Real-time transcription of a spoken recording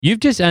You've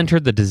just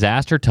entered the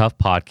Disaster Tough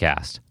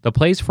podcast, the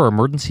place for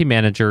emergency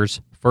managers,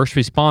 first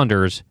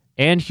responders,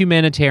 and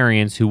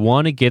humanitarians who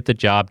want to get the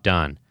job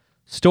done.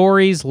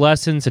 Stories,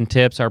 lessons, and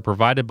tips are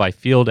provided by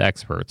field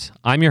experts.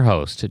 I'm your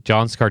host,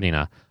 John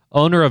Scardina,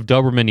 owner of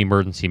Doberman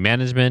Emergency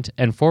Management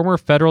and former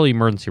federal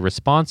emergency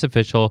response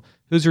official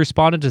who's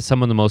responded to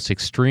some of the most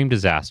extreme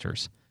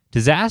disasters.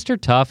 Disaster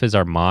Tough is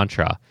our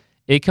mantra.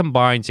 It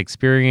combines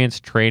experience,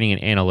 training,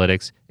 and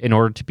analytics in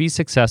order to be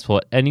successful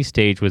at any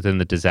stage within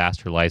the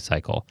disaster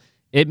lifecycle.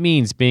 It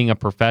means being a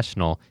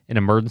professional in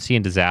emergency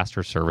and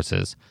disaster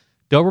services.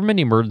 Doberman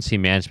Emergency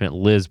Management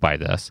lives by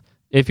this.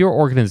 If your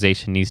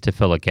organization needs to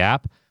fill a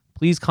gap,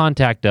 please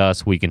contact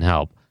us. We can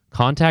help.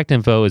 Contact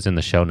info is in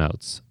the show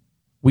notes.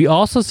 We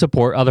also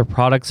support other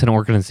products and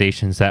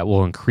organizations that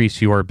will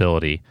increase your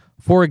ability.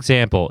 For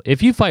example,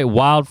 if you fight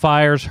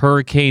wildfires,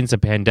 hurricanes, a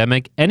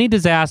pandemic, any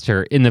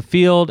disaster in the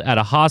field, at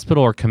a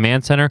hospital or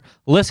command center,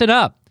 listen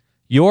up.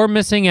 You're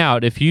missing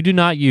out if you do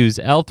not use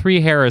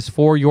L3 Harris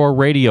for your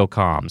radio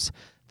comms.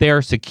 They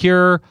are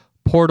secure,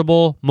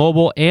 portable,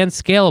 mobile, and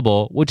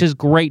scalable, which is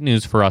great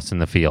news for us in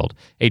the field.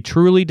 A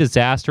truly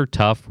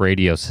disaster-tough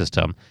radio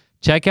system.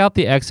 Check out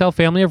the XL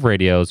family of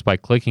radios by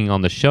clicking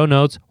on the show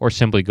notes or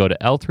simply go to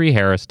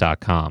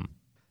l3harris.com.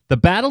 The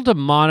battle to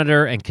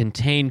monitor and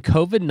contain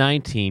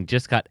COVID-19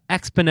 just got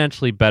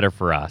exponentially better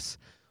for us.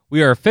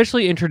 We are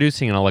officially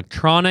introducing an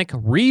electronic,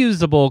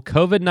 reusable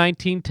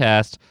COVID-19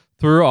 test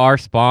through our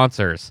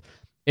sponsors.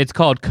 It's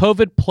called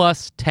COVID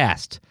Plus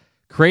Test,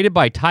 created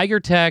by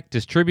Tiger Tech,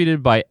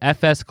 distributed by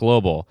FS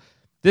Global.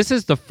 This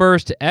is the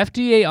first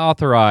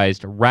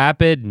FDA-authorized,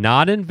 rapid,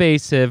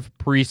 non-invasive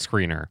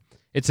pre-screener.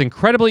 It's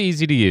incredibly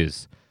easy to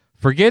use.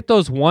 Forget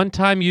those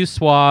one-time use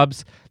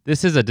swabs.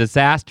 This is a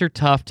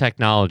disaster-tough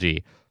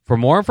technology. For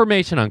more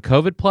information on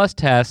COVID Plus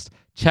Test,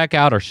 check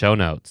out our show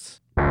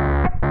notes.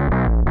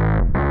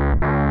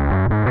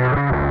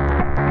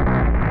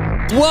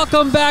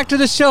 Welcome back to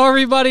the show,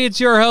 everybody. It's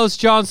your host,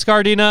 John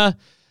Scardina.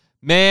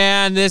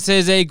 Man, this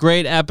is a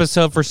great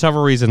episode for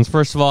several reasons.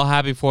 First of all,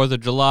 happy 4th of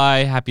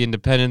July. Happy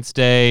Independence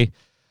Day.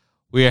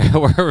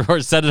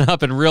 We're setting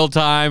up in real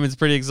time. It's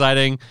pretty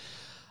exciting.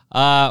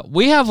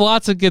 We have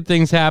lots of good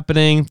things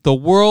happening. The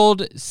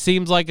world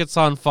seems like it's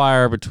on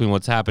fire between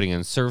what's happening in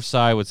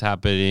Surfside, what's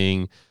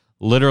happening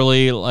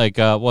literally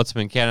what's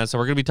in Canada. So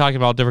we're going to be talking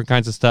about different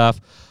kinds of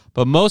stuff.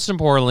 But most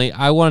importantly,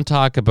 I want to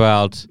talk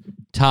about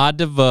Todd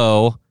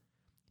DeVoe.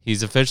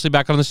 He's officially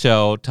back on the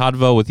show. Todd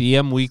DeVoe with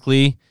EM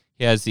Weekly.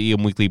 He has the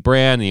EM Weekly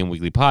brand, the EM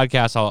Weekly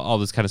podcast, all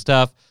this kind of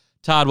stuff.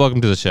 Todd,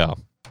 welcome to the show.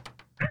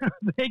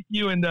 Thank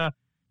you. And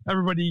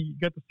everybody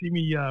got to see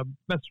me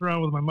mess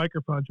around with my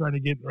microphone trying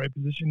to get in the right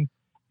position.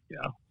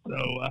 Yeah.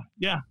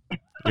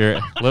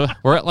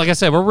 We're like I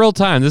said, we're real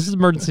time. This is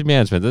emergency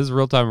management. This is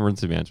real time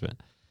emergency management.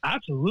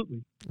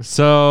 Absolutely.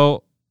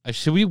 So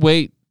should we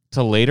wait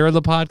till later in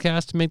the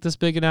podcast to make this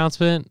big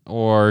announcement,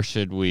 or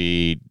should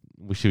we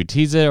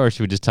tease it, or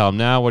should we just tell them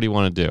now? What do you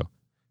want to do?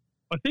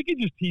 I think you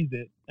just teased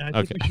it. And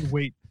I think we should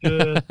wait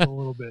just a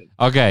little bit.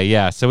 Okay,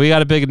 yeah. So we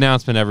got a big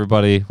announcement,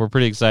 everybody. We're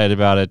pretty excited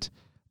about it.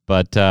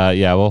 But,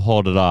 we'll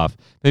hold it off.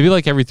 Maybe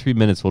like every 3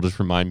 minutes, we'll just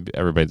remind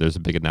everybody there's a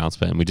big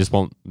announcement, and we just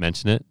won't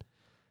mention it.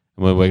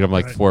 And we'll wait up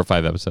like 4 or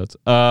 5 episodes.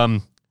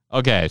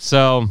 Okay,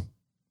 so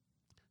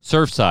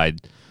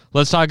Surfside.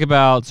 Let's talk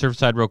about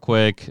Surfside real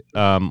quick.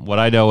 What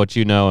I know, what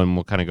you know, and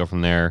we'll kind of go from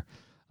there.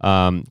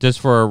 Just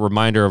for a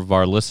reminder of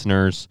our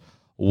listeners,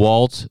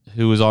 Walt,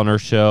 who was on our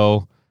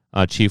show,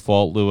 Chief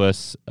Walt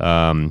Lewis,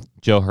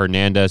 Joe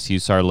Hernandez,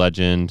 USAR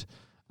legend,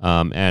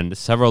 and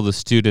several of the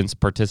students,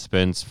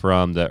 participants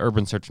from the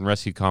Urban Search and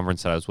Rescue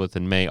Conference that I was with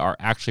in May are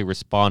actually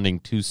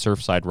responding to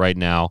Surfside right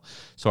now.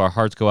 So our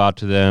hearts go out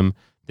to them.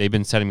 They've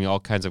been sending me all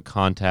kinds of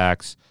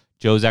contacts.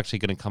 Joe's actually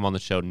going to come on the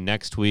show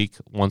next week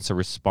once the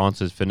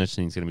response is finished,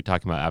 and he's going to be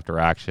talking about after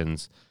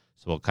actions.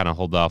 So we'll kind of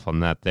hold off on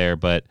that there.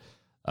 But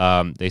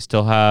they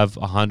still have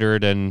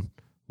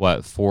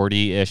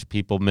 140-ish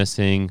people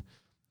missing.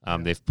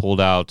 They've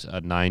pulled out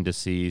 9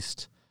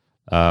 deceased.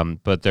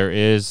 But there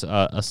is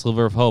a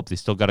sliver of hope. They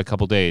still got a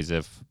couple days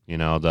if,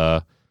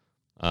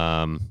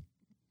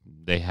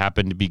 they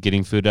happen to be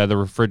getting food out of the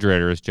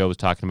refrigerator, as Joe was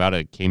talking about.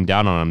 It came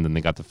down on them. Then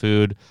they got the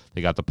food.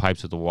 They got the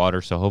pipes with the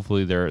water. So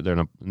hopefully they're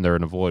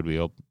in a void. We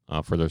hope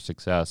for their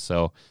success.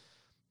 So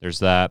there's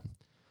that.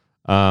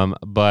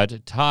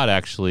 But Todd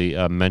actually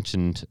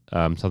mentioned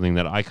something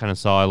that I kind of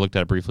saw. I looked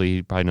at it briefly.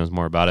 He probably knows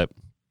more about it.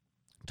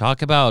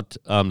 Talk about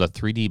the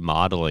 3D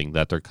modeling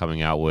that they're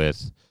coming out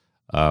with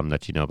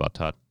that you know about,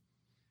 Todd.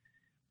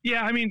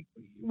 Yeah, I mean,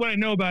 what I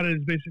know about it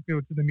is basically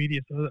what's in the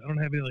media, so I don't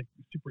have any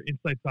super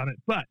insights on it.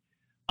 But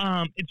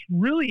it's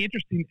really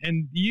interesting,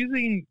 and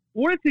using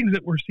one of the things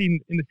that we're seeing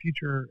in the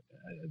future,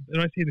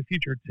 and I say the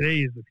future,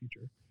 today is the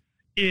future,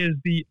 is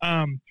the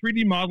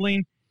 3D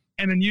modeling,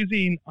 and then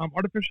using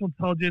artificial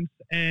intelligence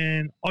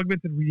and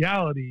augmented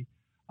reality,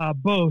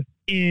 both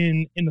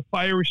in the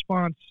fire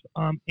response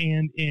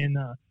and in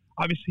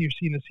obviously you're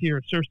seeing this here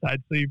at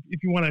Surfside. So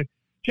if you want to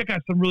check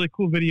out some really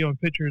cool video and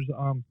pictures,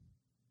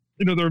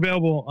 they're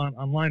available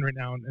online right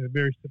now in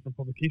various different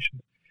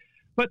publications.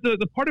 But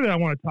the part of it I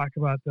want to talk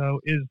about, though,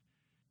 is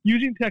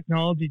using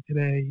technology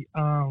today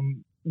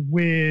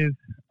with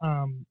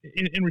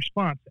in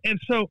response. And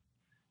so,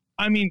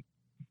 I mean,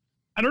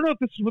 I don't know if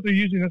this is what they're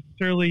using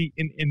necessarily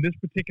in this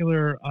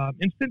particular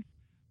instance,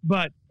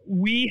 but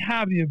we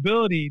have the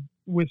ability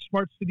with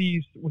smart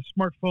cities, with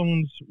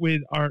smartphones,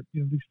 with our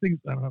these things.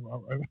 I don't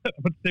know. I'm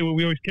about to say what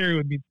we always carry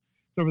with me.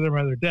 It's over there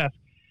by their desk.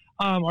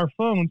 Our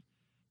phones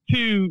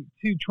to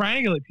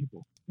triangulate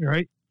people,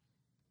 right?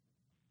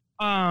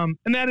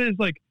 And that is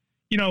like,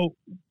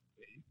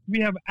 we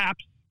have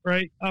apps,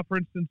 right? For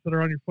instance, that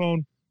are on your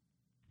phone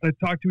that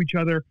talk to each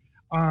other.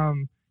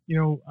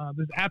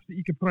 There's apps that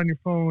you can put on your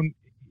phone,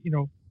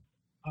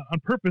 on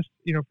purpose,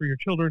 for your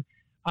children,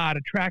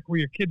 to track where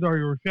your kids are,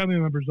 your family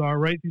members are,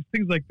 right? These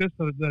things like this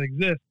that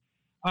exist.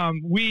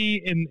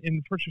 We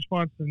in first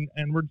response and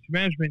emergency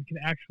management can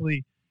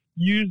actually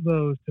use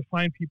those to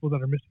find people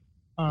that are missing,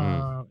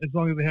 as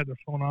long as they have their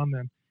phone on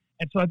them.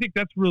 And so I think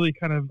that's really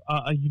kind of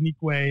a unique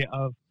way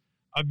of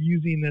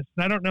using this.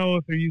 And I don't know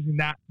if they're using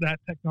that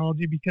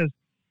technology because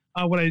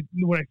what I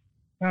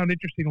found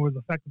interesting was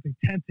the fact that they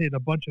tented a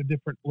bunch of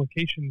different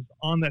locations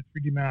on that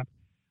 3D map.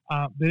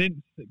 They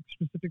didn't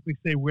specifically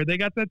say where they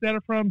got that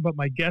data from, but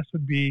my guess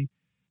would be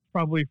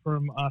probably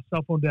from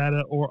cell phone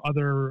data or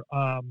other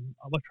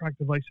electronic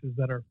devices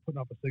that are putting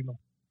up a signal.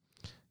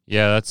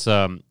 Yeah, that's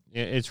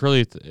it's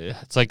really,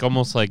 it's like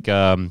almost like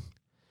in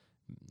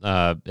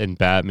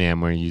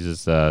Batman where he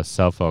uses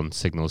cell phone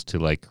signals to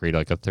like create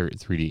like a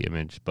 3D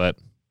image. But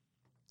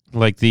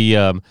like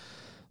the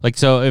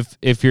so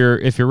if you're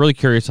really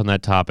curious on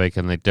that topic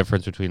and the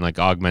difference between like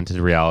augmented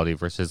reality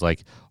versus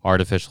like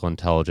artificial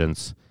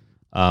intelligence,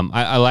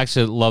 I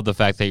actually love the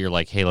fact that you're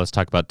like, hey, let's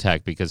talk about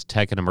tech, because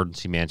tech and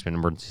emergency management,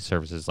 emergency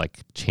services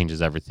like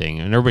changes everything,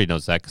 and everybody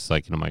knows that because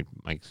like my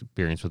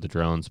experience with the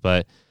drones.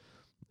 But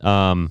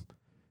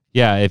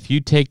yeah, if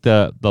you take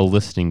the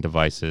listening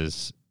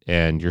devices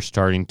and you're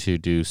starting to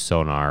do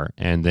sonar,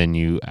 and then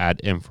you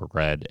add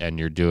infrared, and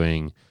you're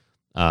doing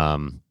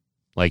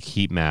like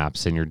heat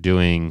maps, and you're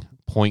doing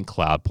point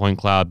cloud. Point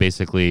cloud,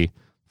 basically,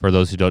 for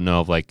those who don't know,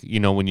 of like,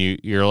 when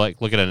you're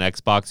like look at an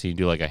Xbox and you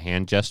do like a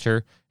hand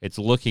gesture, it's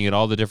looking at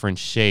all the different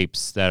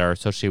shapes that are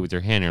associated with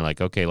your hand. You're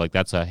like, okay, like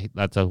that's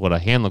what a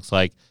hand looks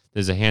like.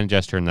 There's a hand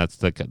gesture, and that's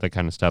the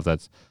kind of stuff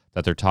that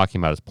they're talking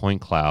about is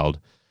point cloud.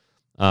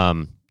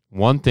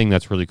 One thing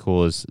that's really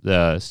cool is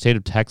the state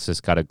of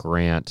Texas got a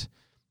grant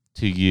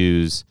to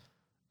use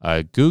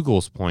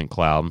Google's point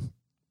cloud.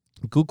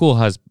 Google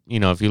has,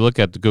 if you look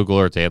at the Google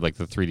Earth, they have like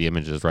the 3D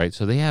images, right?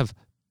 So they have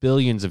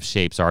billions of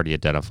shapes already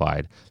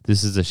identified.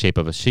 This is the shape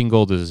of a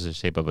shingle. This is the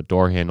shape of a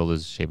door handle.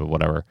 This is the shape of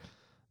whatever.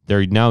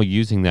 They're now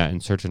using that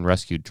in search and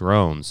rescue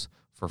drones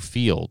for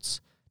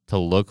fields to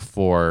look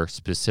for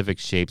specific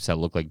shapes that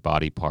look like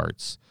body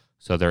parts.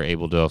 So they're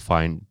able to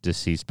find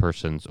deceased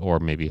persons or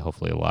maybe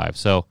hopefully alive.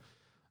 So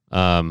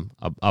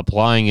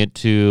applying it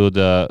to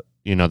the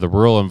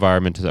rural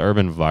environment to the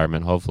urban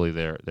environment, hopefully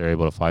they're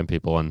able to find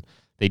people. And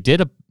they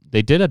did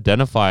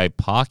identify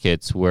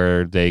pockets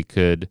where they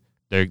can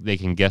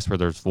guess where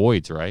there's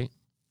voids, right?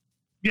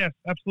 Yes,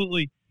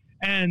 absolutely.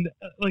 And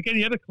like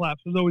any other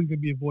collapse, there's always going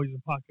to be voids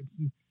and pockets.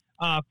 And,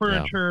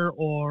 furniture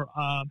or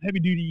heavy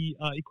duty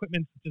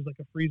equipment such as like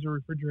a freezer,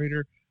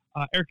 refrigerator,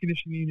 air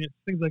conditioning units,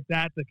 things like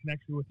that can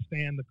actually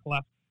withstand the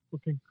collapse,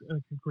 can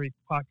create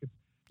pockets.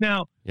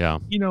 Now,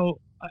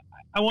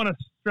 I want to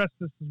stress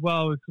this as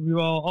well, because we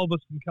all of us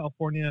in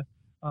California,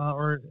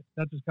 or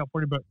not just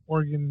California, but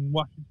Oregon,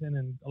 Washington,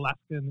 and Alaska,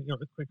 and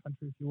earthquake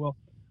country, if you will.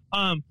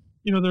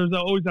 There's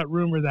always that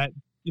rumor that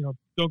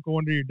don't go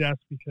under your desk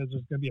because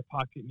there's going to be a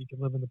pocket and you can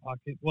live in the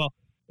pocket. Well,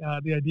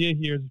 the idea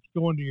here is if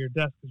you go under your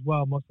desk as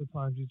well, most of the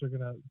times these are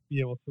going to be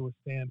able to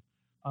withstand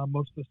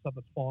most of the stuff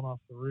that's fallen off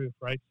the roof,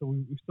 right? So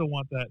we still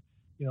want that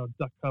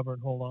duck cover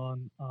and hold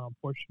on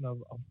portion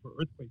of for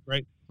earthquake,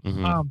 right?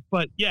 Mm-hmm.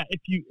 But yeah,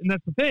 and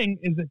that's the thing,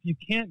 is if you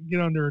can't get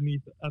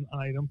underneath an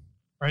item,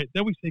 right,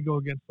 then we say go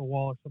against the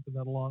wall or something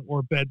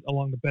or bed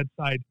along the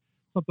bedside,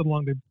 something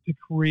along to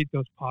create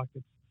those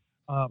pockets,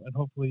 and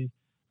hopefully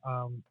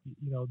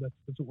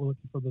that's what we're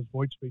looking for, those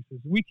void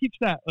spaces. We teach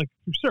that like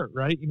through CERT,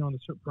 right? In the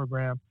CERT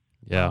program,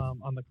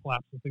 on the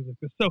collapse and things like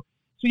this. So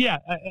yeah,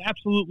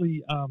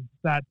 absolutely,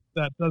 that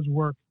does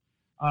work.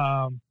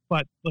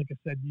 But like I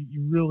said,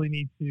 you really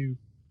need to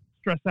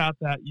stress out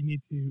that you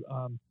need to,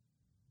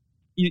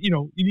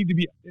 you need to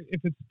be,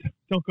 if it's,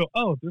 don't go,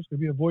 oh, there's going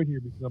to be a void here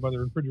because I'm by the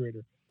refrigerator.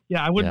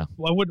 Yeah, I wouldn't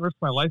risk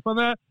my life on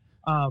that.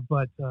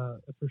 But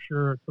for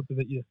sure, it's something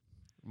that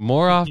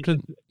more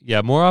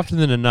often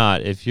than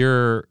not, if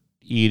you're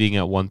eating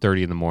at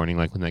 1:30 in the morning,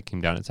 like when that came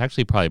down, it's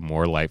actually probably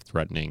more life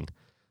threatening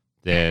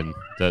than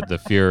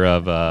the fear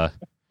of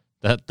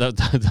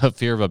the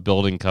fear of a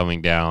building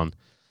coming down.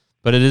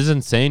 But it is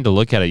insane to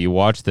look at it. You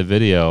watch the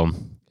video,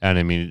 and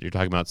I mean, you're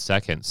talking about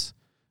seconds.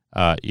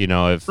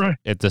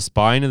 If the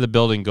spine of the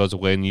building goes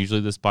away, and usually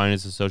the spine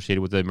is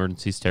associated with the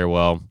emergency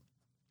stairwell,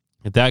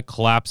 if that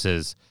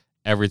collapses,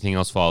 everything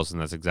else falls,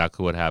 and that's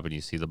exactly what happened.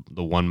 You see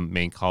the one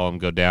main column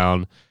go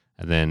down,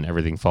 and then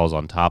everything falls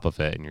on top of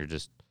it, and you're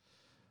just,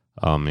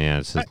 Oh man,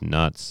 it's just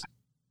nuts.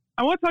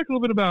 I want to talk a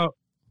little bit about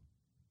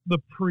the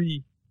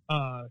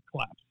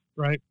pre-collapse,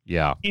 right?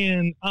 Yeah.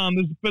 And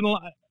there's been a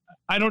lot.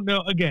 I don't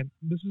know. Again,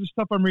 this is just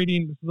stuff I'm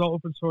reading. This is all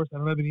open source. I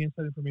don't have any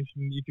inside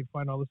information. You can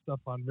find all this stuff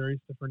on various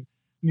different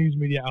news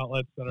media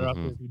outlets that are out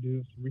there if you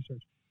do some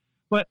research.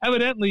 But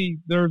evidently,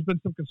 there's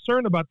been some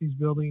concern about these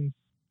buildings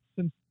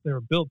since they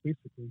were built,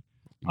 basically.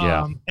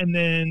 Yeah. And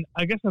then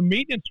I guess a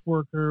maintenance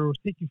worker was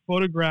taking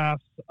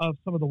photographs of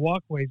some of the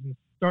walkways and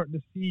starting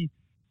to see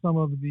some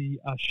of the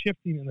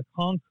shifting in the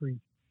concrete.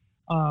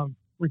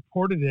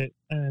 Reported it,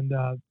 and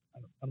I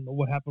don't know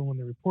what happened when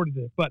they reported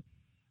it, but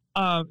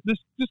this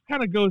just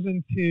kind of goes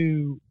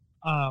into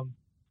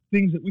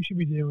things that we should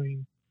be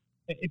doing.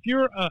 If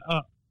you're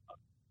an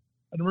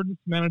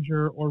emergency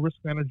manager or risk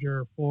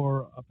manager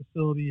for a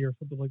facility or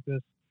something like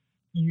this,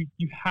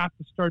 you have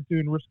to start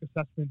doing risk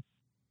assessments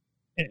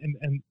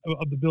and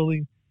of the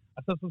building,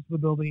 assessments of the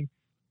building.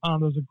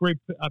 There's a great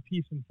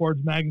piece in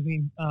Forbes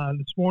magazine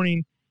this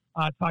morning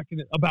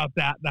talking about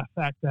that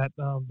fact that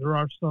there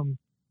are some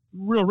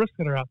real risks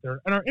that are out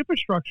there, and our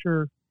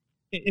infrastructure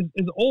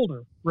is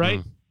older, right?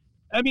 Mm.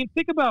 I mean,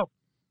 think about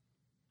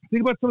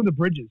some of the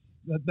bridges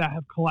that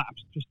have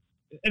collapsed,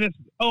 and it's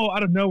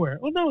out of nowhere.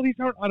 Oh no, these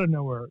aren't out of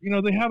nowhere. You know,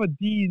 they have a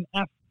D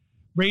and F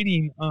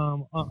rating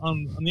on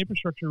the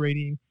infrastructure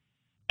rating,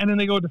 and then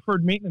they go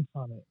deferred maintenance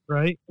on it,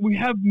 right? We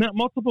have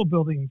multiple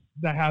buildings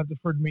that have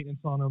deferred maintenance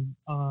on them,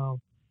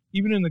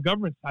 even in the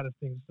government side of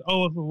things.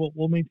 Oh,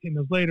 we'll maintain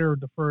those later, or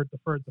defer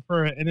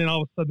it, and then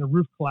all of a sudden the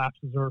roof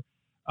collapses, or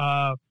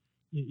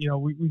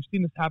we've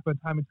seen this happen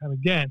time and time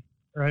again,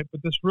 right?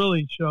 But this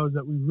really shows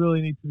that we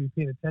really need to be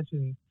paying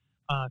attention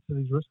to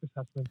these risk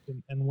assessments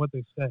and what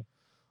they say.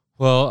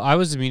 Well, I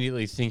was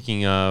immediately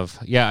thinking of,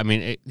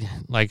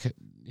 like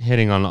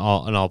hitting on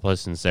all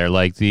pistons there,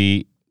 like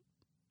the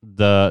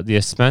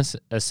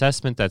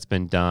assessment that's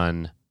been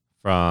done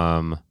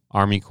from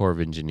Army Corps of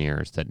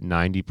Engineers that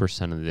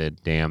 90% of the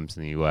dams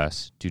in the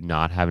U.S. do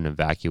not have an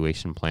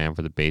evacuation plan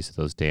for the base of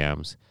those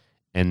dams,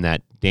 and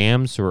that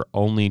dams are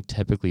only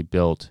typically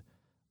built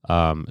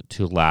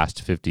to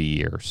last 50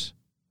 years.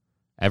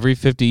 Every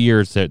 50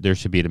 years, there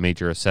should be a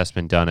major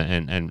assessment done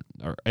and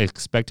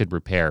expected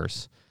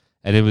repairs.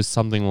 And it was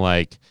something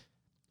like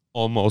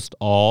almost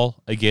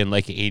all, again,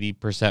 like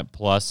 80%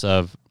 plus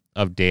of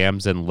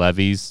dams and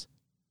levees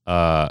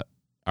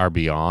are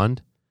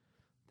beyond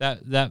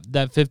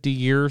that 50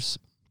 years.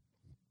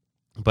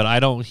 But I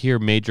don't hear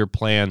major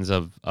plans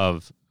of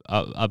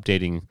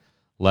updating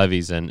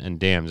levees and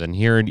dams. And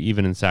here,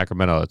 even in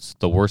Sacramento, it's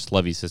the worst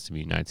levee system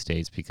in the United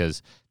States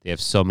because they have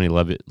so many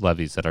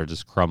levees that are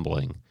just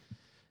crumbling.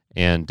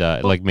 And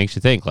it makes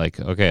you think, like,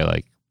 okay,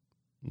 like,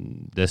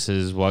 this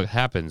is what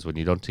happens when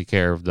you don't take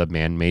care of the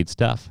man-made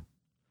stuff.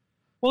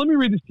 Well, let me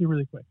read this to you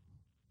really quick.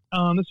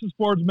 This is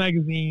Forbes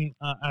magazine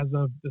as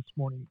of this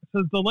morning. It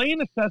says, delay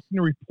in assessing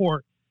a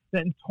report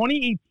that in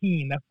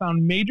 2018 that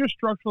found major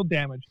structural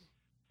damage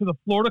to the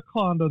Florida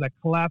condo that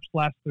collapsed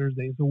last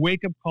Thursday is a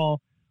wake-up call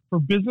for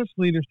business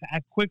leaders to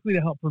act quickly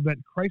to help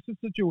prevent crisis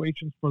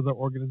situations for their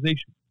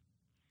organizations.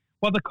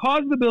 While the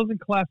cause of the building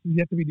collapse is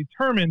yet to be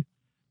determined,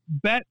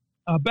 best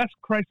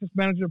crisis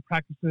management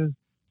practices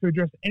to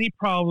address any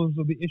problems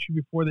of the issue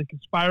before they can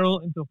spiral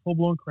into a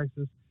full-blown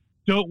crisis.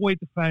 Don't wait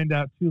to find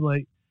out too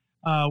late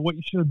what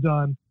you should have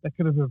done that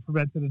could have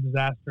prevented a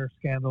disaster,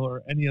 scandal,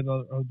 or any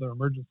other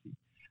emergency.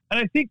 And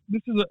I think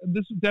this is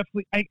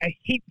definitely. I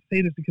hate to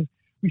say this because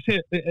we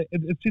say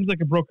it seems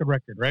like a broken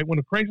record, right? When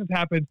a crisis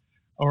happens,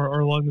 or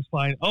along this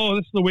line, oh,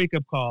 this is a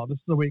wake-up call. This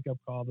is a wake-up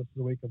call. This is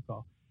a wake-up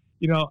call.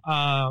 You know,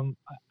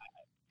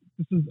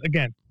 this is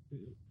again.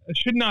 It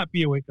should not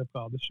be a wake-up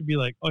call. This should be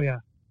like, oh yeah,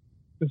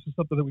 this is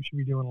something that we should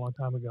be doing a long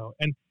time ago.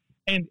 And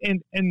I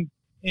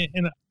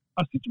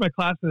was teaching my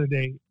class the other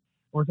day.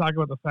 We're talking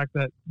about the fact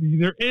that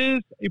there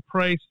is a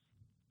price.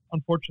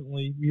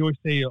 Unfortunately, we always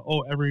say,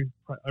 oh, every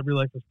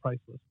life is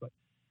priceless. But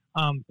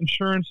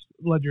insurance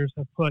ledgers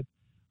have put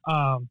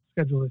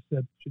schedulers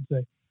should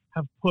say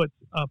have put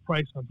a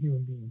price on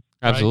human beings.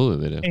 Right?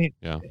 Absolutely, they do.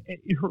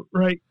 And,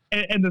 right.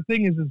 And the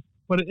thing is,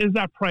 but is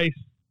that price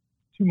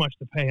too much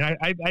to pay? And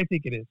I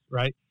think it is,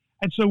 right?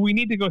 And so we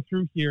need to go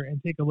through here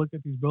and take a look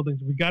at these buildings.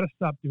 We got to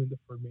stop doing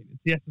deferred maintenance.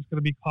 Yes, it's going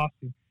to be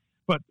costly,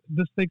 but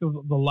just think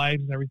of the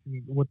lives and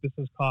everything, what this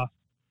has cost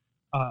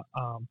the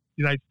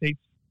United States,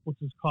 what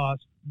this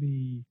cost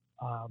the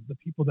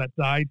people that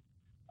died,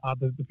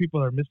 the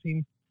people that are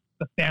missing,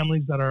 the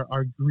families that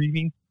are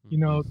grieving. You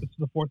know, this is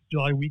the 4th of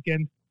July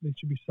weekend. They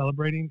should be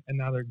celebrating, and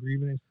now they're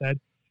grieving instead.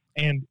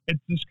 And it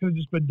just could have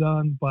just been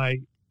done by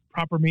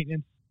proper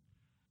maintenance.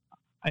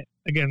 I'm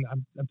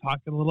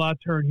talking a little out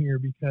of turn here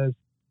because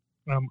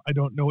I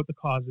don't know what the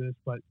cause is,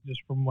 but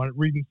just from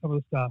reading some of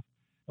the stuff,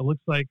 it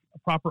looks like a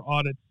proper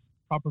audits,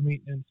 proper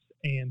maintenance,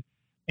 and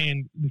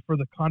for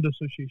the condo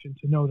association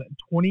to know that in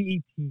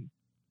 2018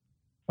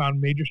 found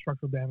major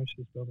structural damage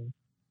to this building.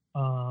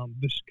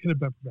 This could have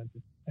been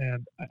prevented,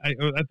 and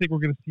I think we're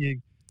going to see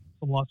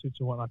some lawsuits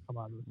and whatnot come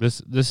out of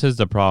it. This is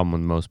the problem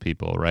with most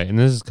people, right? And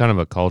this is kind of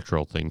a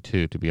cultural thing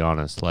too, to be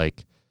honest.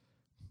 Like,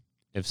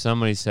 if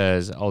somebody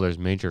says, "Oh, there's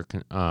major,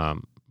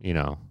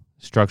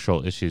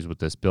 structural issues with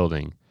this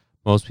building,"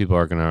 most people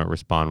are going to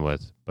respond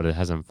with, "But it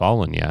hasn't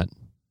fallen yet."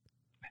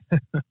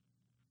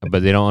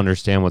 But they don't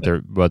understand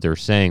what they're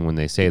saying when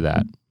they say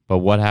that. But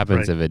what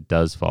happens if it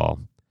does fall?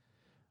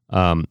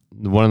 One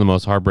of the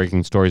most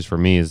heartbreaking stories for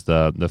me is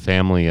the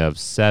family of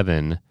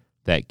 7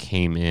 that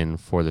came in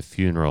for the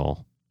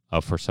funeral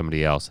for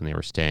somebody else, and they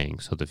were staying.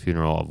 So the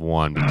funeral of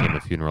 1 became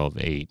a funeral of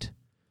 8.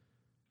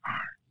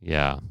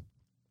 Yeah.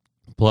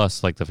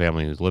 Plus, like, the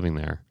family who's living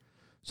there.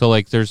 So,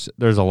 like, there's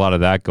a lot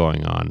of that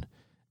going on.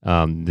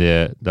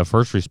 The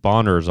first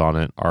responders on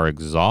it are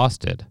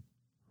exhausted,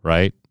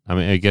 right? I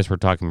mean, I guess we're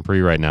talking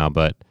pre right now,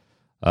 but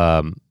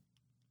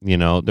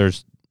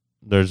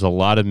there's a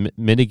lot of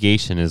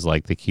mitigation is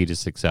like the key to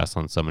success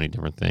on so many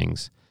different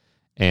things,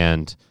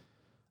 and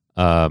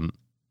the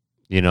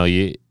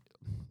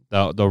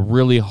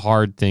really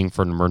hard thing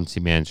for an emergency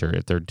manager,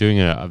 if they're doing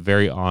a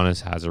very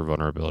honest hazard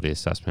vulnerability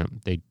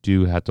assessment, they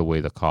do have to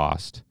weigh the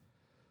cost.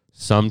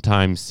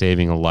 Sometimes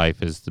saving a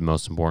life is the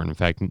most important. In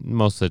fact,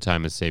 most of the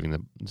time is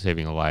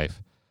saving a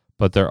life.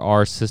 But there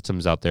are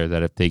systems out there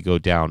that if they go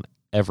down,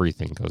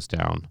 everything goes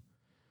down.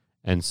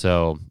 And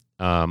so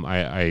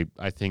I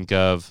think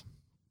of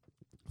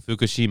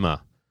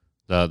Fukushima,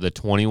 the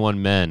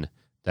 21 men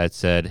that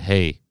said,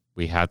 "Hey,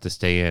 we have to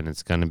stay in.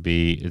 It's going to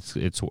be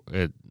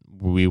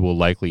we will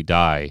likely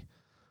die."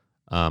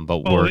 But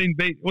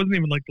it wasn't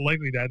even like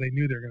likely die. They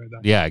knew they were going to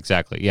die. Yeah,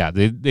 exactly. Yeah,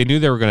 they knew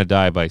they were going to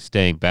die by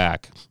staying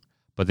back,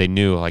 but they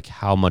knew like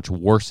how much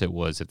worse it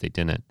was if they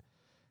didn't.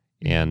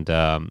 And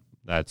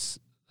that's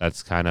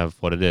kind of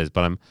what it is.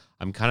 But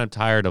I'm kind of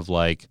tired of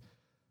like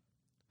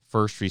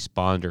first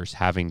responders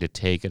having to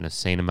take an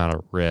insane amount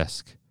of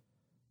risk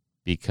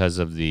because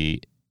of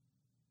the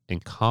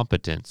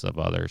incompetence of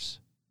others.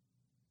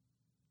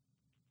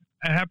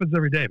 It happens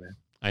every day, man.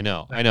 I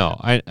know.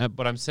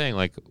 But I'm saying,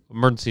 like,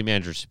 emergency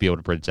managers should be able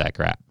to bridge that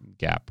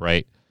gap,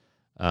 right?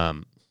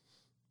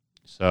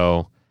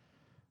 So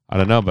I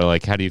don't know, but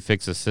like, how do you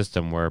fix a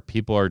system where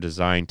people are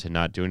designed to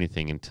not do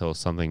anything until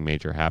something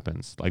major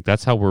happens? Like,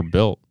 that's how we're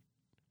built.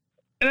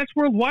 And that's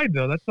worldwide,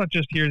 though. That's not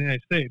just here in the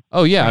United States.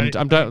 Oh yeah, right?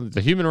 I'm talking the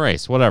human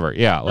race, whatever.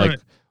 Yeah, like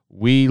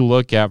we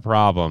look at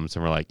problems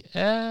and we're like,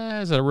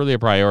 is it really a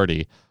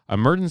priority?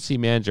 Emergency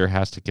manager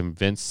has to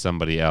convince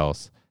somebody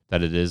else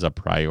that it is a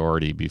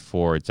priority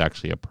before it's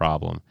actually a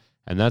problem.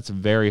 And that's a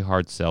very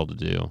hard sell to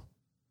do. You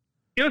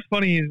know what's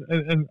funny is,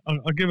 and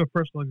I'll give a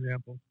personal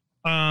example.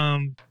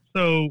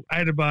 So I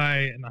had to buy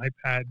an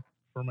iPad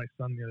for my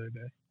son the other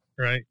day,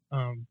 right?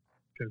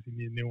 Because he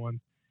needed a new one,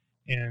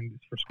 and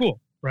it's for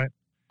school, right?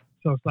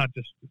 So it's not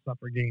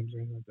for games or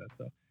anything like that.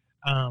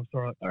 So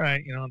we're like, all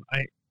right,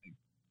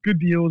 good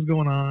deal was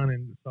going on,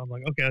 and so I'm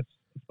like, okay, let's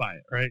buy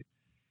it, right?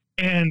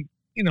 And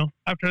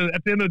at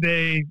the end of the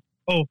day,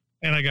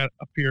 and I got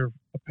a pair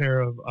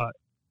of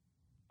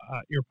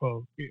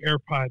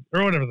AirPods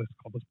or whatever that's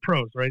called, those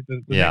Pros, right?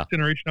 The next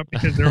generation up,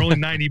 because they're only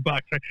 $90,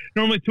 right?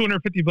 Normally $250. I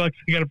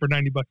got it for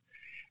 $90.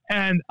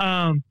 And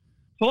so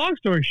long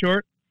story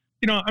short,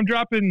 I'm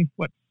dropping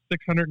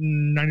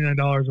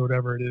 $699 or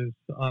whatever it is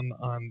on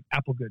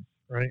Apple goods,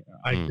 right?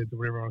 iGoods or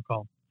whatever you want to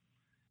call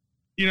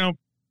them.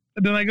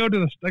 And then I go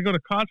to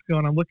Costco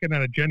and I'm looking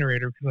at a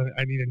generator because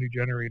I need a new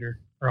generator,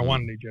 or I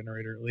want a new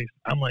generator at least.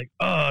 I'm like,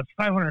 it's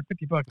 $550.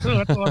 Oh,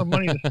 that's a lot of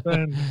money to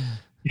spend.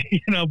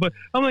 But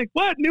I'm like,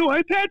 what? New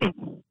iPad?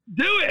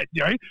 Do it,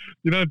 right?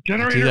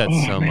 Generator. I do that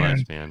so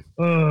much, man.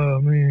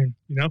 Oh man,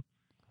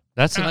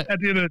 That's at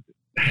the end of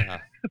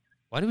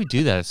why do we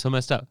do that? It's so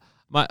messed up.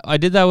 I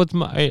did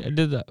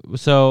that.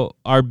 So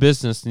our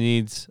business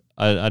needs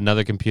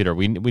another computer.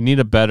 We need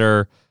a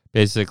better,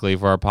 basically,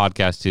 for our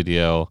podcast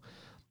studio.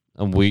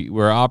 And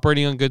we're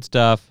operating on good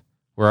stuff.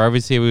 We're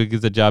obviously able to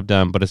get the job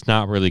done, but it's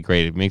not really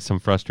great. It makes some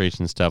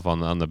frustration stuff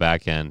on the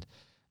back end.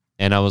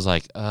 And I was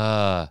like,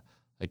 to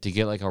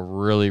get like a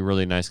really,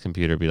 really nice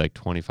computer would be like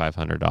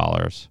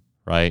 $2,500,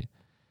 right?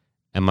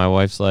 And my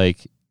wife's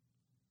like,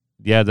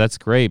 yeah, that's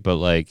great, but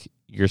like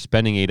you're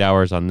spending 8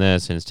 hours on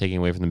this and it's taking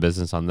away from the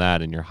business on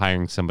that, and you're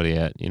hiring somebody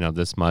at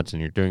this much,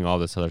 and you're doing all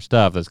this other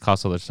stuff that's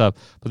costs other stuff.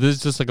 But this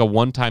is just like a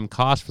one-time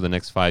cost for the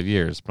next 5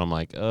 years. But I'm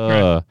like,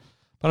 Right.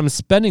 But I'm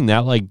spending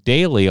that like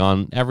daily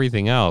on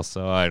everything else,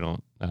 so I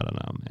don't know,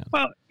 man.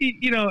 Well,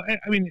 I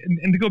mean,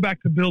 and to go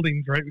back to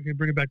buildings, right? We can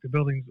bring it back to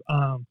buildings.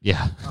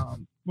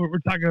 We're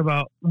talking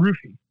about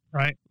roofing,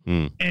 right?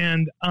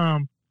 And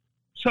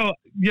so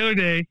the other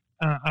day,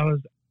 I was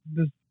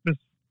this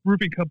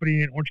roofing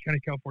company in Orange County,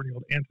 California,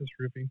 called Antis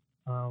Roofing.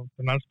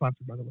 They're not a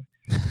sponsor, by the way.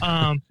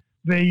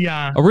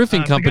 A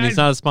roofing company is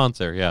not a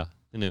sponsor. Yeah.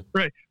 I knew.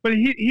 Right, but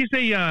he's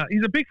a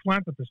big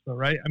philanthropist, though,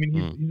 right? I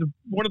mean, he's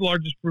one of the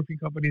largest roofing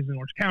companies in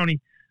Orange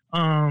County.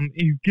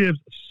 He gives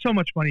so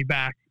much money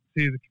back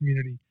to the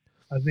community.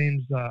 His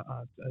name's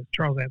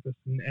Charles Antis,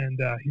 and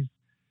he's a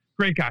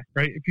great guy,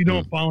 right? If you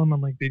don't follow him on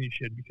LinkedIn, you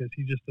should, because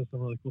he just does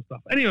some really cool stuff.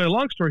 Anyway,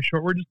 long story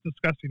short, we're just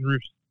discussing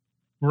roofs,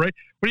 right?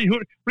 What do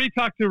you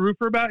talk to a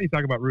roofer about? You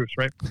talk about roofs,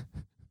 right?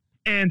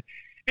 And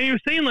he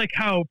was saying like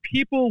how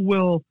people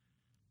will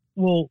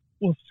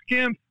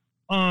skimp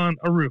on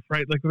a roof,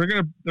 right? Like they're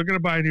gonna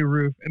buy a new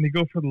roof, and they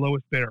go for the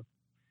lowest bidder.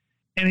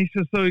 And he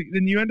says, so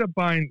then you end up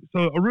buying.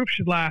 So a roof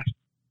should last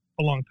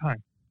a long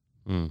time,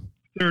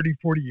 30,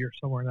 40 years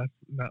somewhere. That's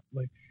not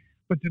like.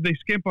 But did they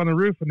skimp on the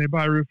roof and they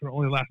buy a roof and it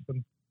only lasts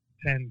them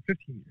 10,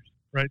 15 years,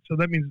 right? So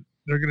that means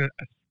they're gonna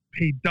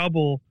pay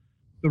double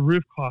the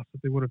roof cost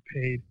that they would have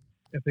paid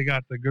if they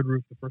got the good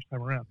roof the first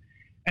time around.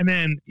 And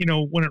then,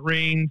 when it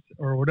rains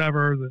or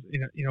whatever,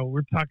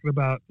 we're talking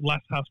about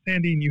Last House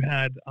Standing. You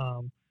had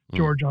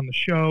George on the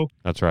show.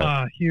 That's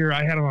right. Here,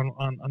 I had him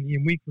on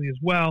Ian Weekly as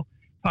well,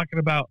 talking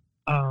about,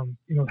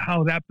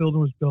 how that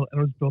building was built, and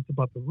it was built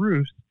about the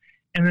roofs.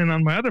 And then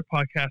on my other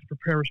podcast,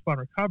 Prepare, Respond,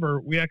 Recover,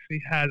 we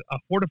actually had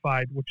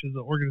Fortified, which is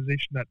an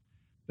organization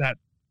that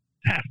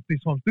tests these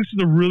homes. This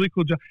is a really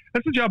cool job.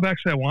 That's the job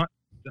actually I want.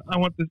 I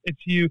want this. It's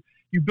you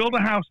build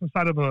a house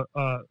inside of a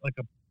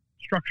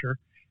structure,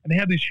 and they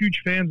have these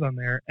huge fans on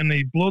there, and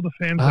they blow the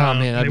fans out. Oh,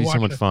 man, that'd be so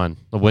much fun.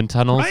 The wind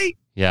tunnels? Right?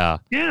 Yeah.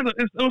 Yeah,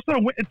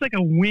 it's like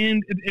a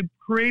wind. It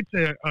creates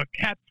a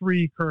Cat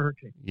 3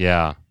 hurricane.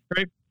 Yeah.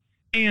 Right?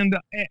 And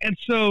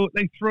so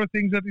they throw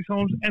things at these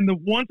homes, and the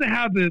ones that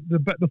have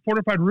the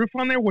fortified roof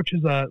on there, which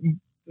is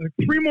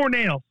 3 more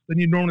nails than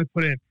you normally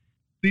put in,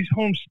 these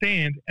homes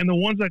stand, and the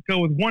ones that go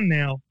with 1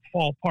 nail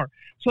fall apart.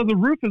 So the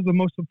roof is the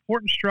most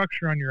important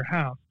structure on your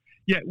house,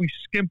 yet we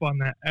skimp on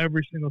that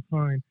every single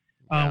time.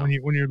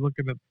 When you're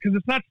looking at, because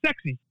it's not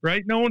sexy,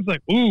 right? No one's like,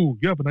 "Ooh,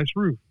 you have a nice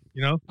roof,"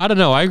 I don't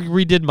know. I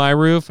redid my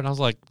roof, and I was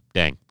like,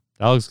 "Dang,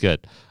 that looks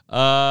good."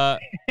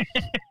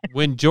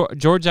 When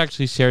George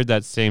actually shared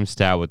that same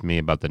stat with me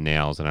about the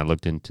nails, and I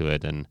looked into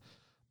it, and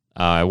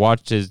I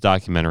watched his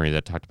documentary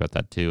that talked about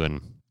that too,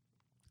 and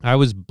I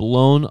was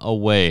blown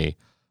away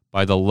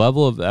by the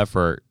level of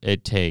effort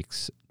it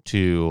takes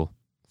to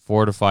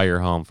fortify your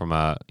home from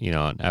an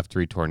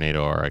F3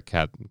 tornado or a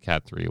Cat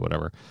 3,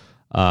 whatever.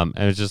 And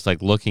it's just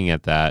like looking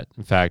at that.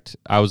 In fact,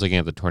 I was looking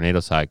at the tornado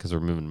side because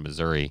we're moving to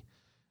Missouri.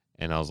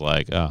 And I was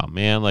like, oh,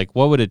 man, like,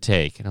 what would it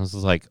take? And I was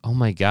just like, oh,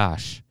 my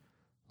gosh.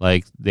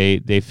 Like,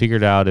 they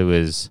figured out it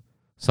was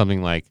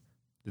something like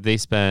they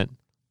spent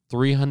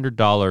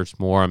 $300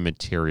 more on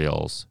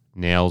materials,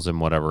 nails and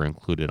whatever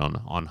included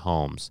on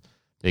homes.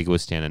 They could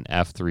withstand an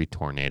F3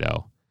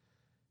 tornado.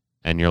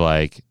 And you're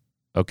like,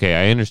 okay,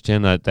 I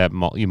understand that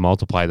you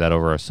multiply that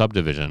over a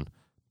subdivision,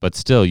 but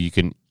still you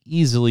can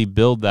easily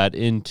build that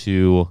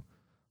into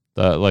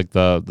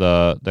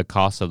the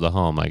cost of the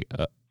home. Like,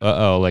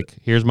 like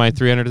here's my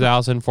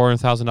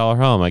 $400,000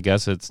 home. I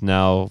guess it's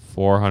now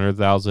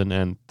 $400,000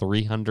 and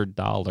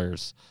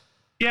 $300.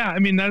 Yeah, I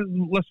mean that's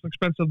less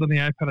expensive than the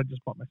iPad I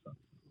just bought myself.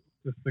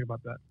 Just think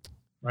about that,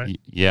 right?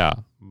 Yeah.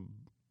 And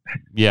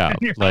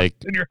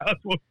your house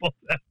will fall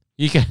down.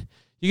 You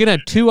can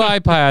have 2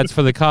 iPads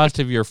for the cost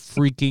of your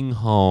freaking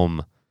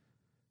home.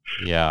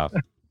 Yeah.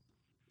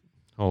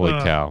 Holy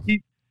cow.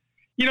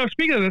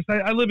 Speaking of this,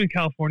 I live in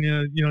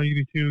California, you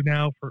do too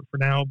now for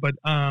now, but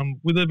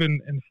we live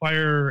in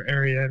fire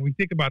area, and we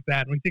think about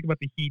that, and we think about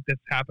the heat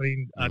that's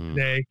happening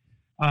today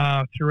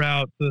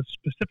throughout the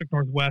Pacific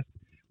Northwest,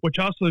 which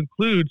also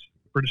includes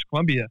British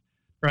Columbia,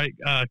 right?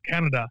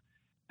 Canada.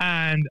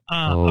 And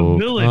a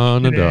village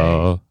Canada.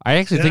 Today. I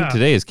actually think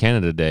today is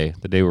Canada Day,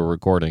 the day we're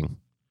recording.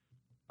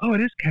 Oh,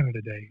 it is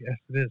Canada Day. Yes,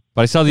 it is.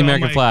 But I saw the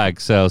American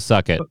flag, so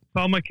suck it. To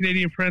all my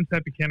Canadian friends,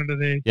 happy Canada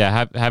Day.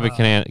 Yeah, happy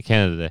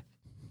Canada Day.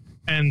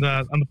 And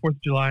on the 4th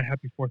of July,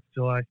 happy 4th of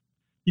July.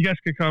 You guys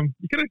could come.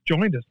 You could have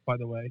joined us, by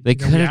the way. They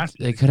could have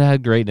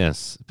had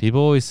greatness.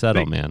 People always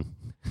settle, man.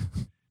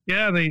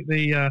 Yeah,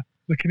 the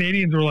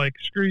Canadians were like,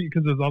 screw you,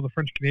 because all the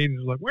French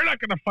Canadians were like, we're not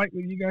going to fight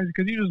with you guys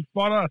because you just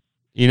fought us.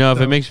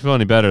 If it makes you feel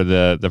any better,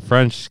 the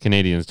French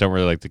Canadians don't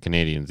really like the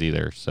Canadians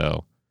either.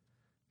 So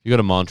if you go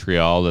to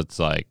Montreal, that's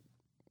like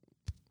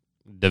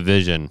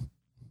division.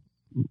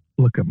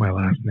 Look at my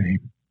last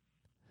name.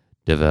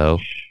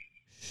 Deveau.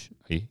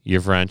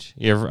 You're French.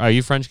 Are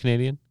you French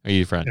Canadian? Are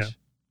you French? Yeah.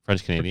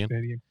 French Canadian?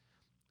 Canadian.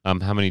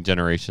 How many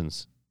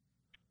generations?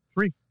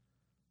 3.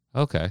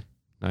 Okay.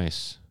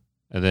 Nice.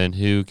 And then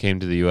who came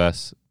to the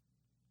U.S.?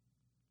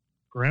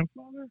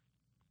 Grandfather?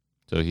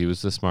 So he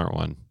was the smart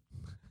one.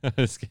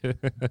 Just kidding.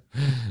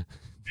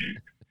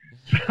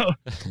 So,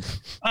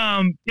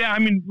 I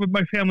mean, with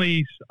my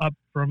family's up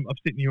from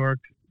upstate New York,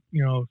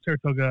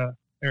 Saratoga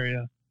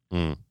area.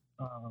 Mm.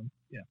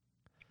 Yeah.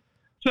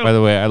 So, by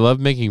the way, I love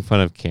making fun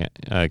of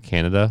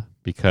Canada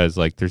because,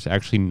 like, there's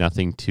actually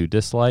nothing to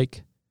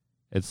dislike.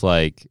 It's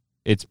like,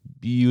 it's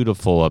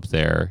beautiful up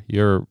there.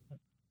 You're...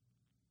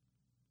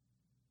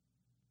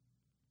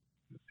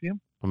 See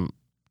him?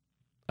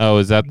 Oh,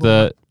 is that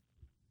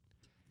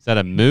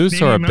a moose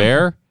Canadian or a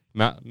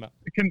mountain. bear?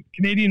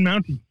 Canadian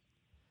Mountie.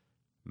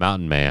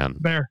 Mountain man.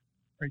 Bear.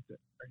 Right there.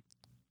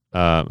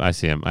 I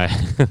see him.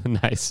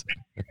 Nice.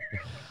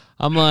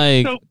 I'm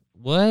like,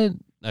 what?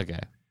 Okay.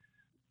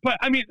 But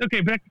I mean,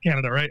 okay, back to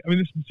Canada, right? I mean,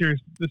 this is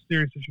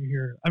serious issue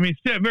here. I mean,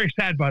 it's very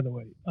sad, by the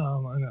way. I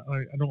don't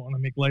want to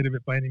make light of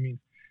it by any means.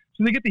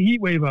 So they get the heat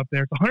wave up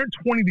there. It's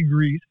 120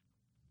 degrees,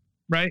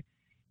 right?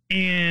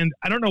 And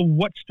I don't know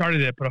what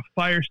started it, but a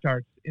fire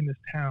starts in this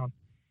town.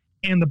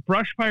 and the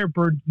brush fire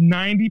burned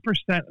 90%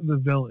 of the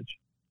village.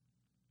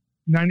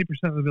 90%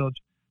 of the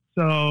village.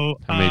 So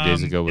how many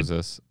days ago was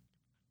this?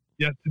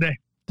 Yeah, today.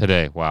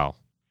 Today, wow.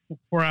 It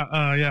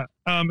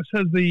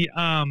says the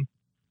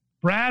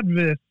Brad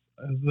Viss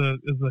is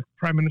the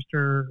prime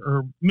minister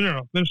or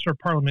minister of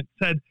parliament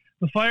said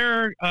the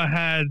fire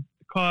had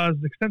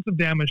caused extensive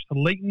damage to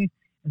Layton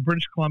and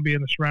British Columbia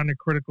and the surrounding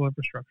critical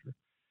infrastructure.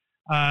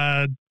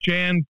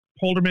 Jan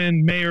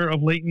Polderman, mayor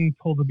of Layton,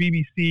 told the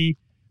BBC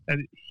that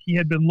he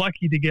had been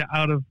lucky to get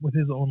out of with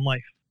his own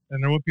life,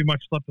 and there won't be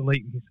much left of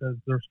Layton. He says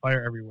there's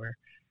fire everywhere,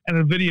 and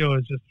the video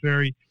is just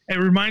very. It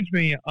reminds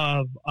me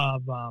of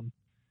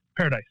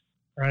Paradise,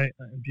 right,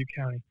 in Butte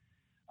County.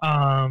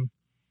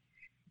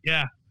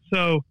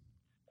 So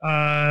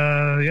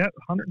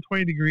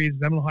 120 degrees,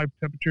 abnormal high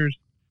temperatures,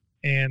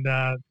 and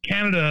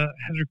Canada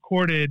has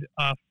recorded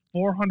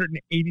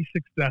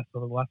 486 deaths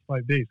over the last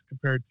 5 days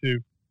compared to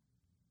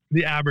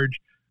the average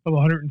of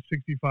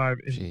 165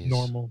 in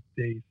normal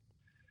days.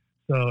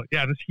 So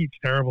yeah, this heat's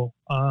terrible.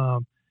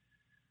 And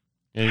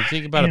you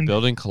think about a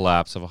building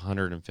collapse of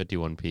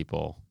 151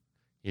 people.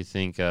 You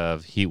think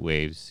of heat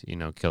waves,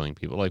 killing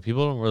people. Like,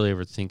 people don't really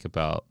ever think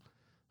about,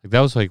 like, that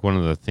was like one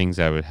of the things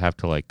I would have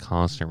to like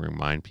constantly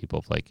remind people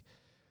of,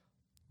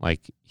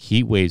 like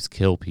heat waves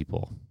kill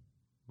people,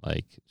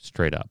 like,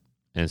 straight up.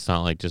 And it's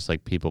not like just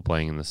like people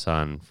playing in the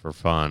sun for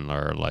fun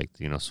or like,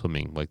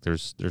 swimming. Like,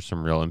 there's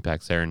some real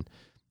impacts there. And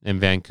in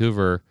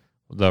Vancouver,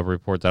 the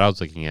report that I was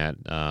looking at,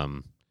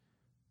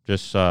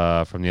 just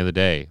from the other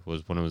day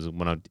was when I was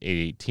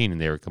 818,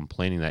 and they were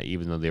complaining that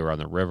even though they were on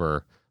the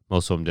river,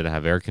 most of them didn't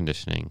have air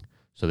conditioning,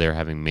 so they were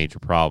having major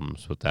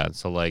problems with that.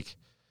 So, like,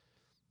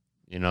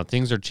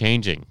 things are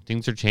changing.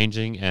 Things are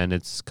changing, and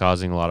it's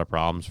causing a lot of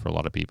problems for a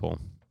lot of people.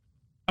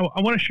 I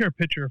want to share a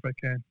picture if I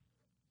can.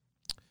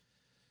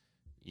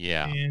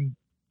 Yeah. And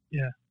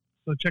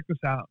so check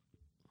this out.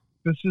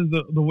 This is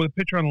the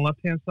picture on the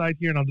left-hand side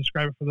here, and I'll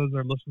describe it for those that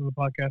are listening to the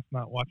podcast,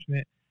 not watching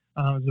it.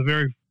 It's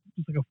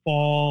just like a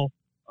fall,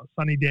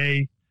 sunny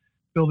day,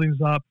 buildings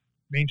up,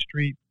 Main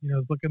Street,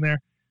 looking there.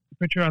 The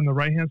picture on the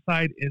right-hand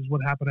side is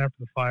what happened after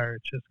the fire.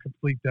 It's just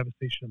complete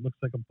devastation. It looks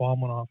like a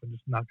bomb went off and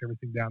just knocked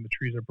everything down. The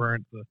trees are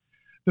burnt.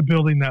 The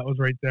building that was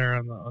right there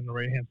on the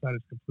right-hand side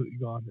is completely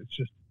gone. It's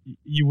just,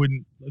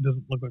 it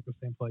doesn't look like the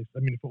same place. I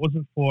mean, if it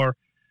wasn't for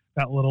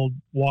that little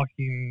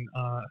walking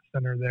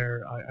center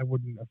there, I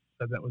wouldn't have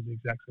said that was the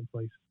exact same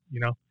place.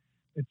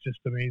 It's just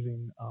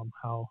amazing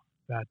how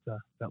that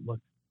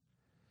looked.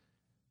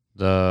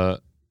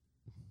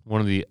 One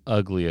of the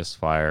ugliest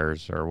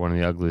fires, or one of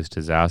the ugliest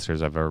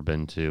disasters I've ever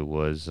been to,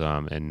 was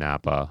in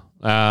Napa.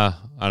 I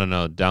don't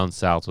know, down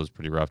south was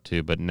pretty rough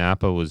too, but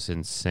Napa was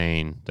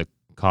insane. The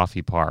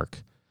Coffee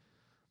Park.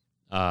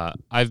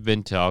 I've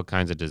been to all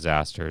kinds of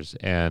disasters,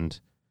 and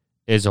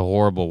it's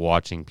horrible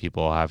watching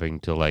people having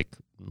to, like,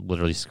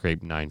 literally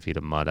scrape 9 feet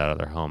of mud out of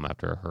their home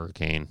after a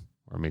hurricane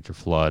or a major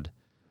flood.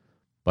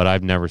 But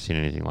I've never seen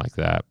anything like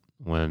that.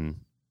 When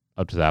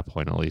up to that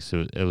point, at least,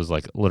 it was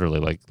like literally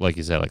like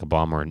you said, like a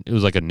bomb, or it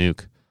was like a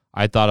nuke.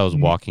 I thought I was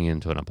walking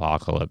into an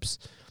apocalypse.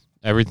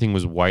 Everything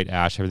was white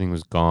ash. Everything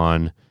was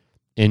gone.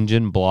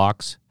 Engine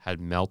blocks had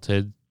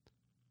melted.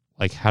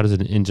 Like, how does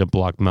an engine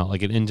block melt?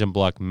 Like, an engine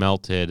block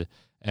melted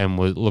and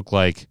would look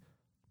like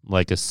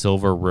a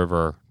silver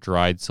river,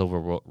 dried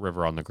silver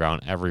river on the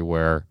ground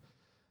everywhere.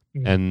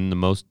 And the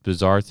most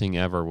bizarre thing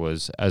ever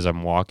was, as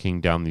I'm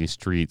walking down these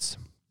streets,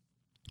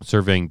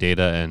 surveying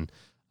data, and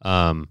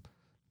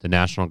the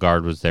National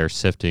Guard was there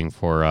sifting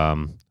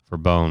for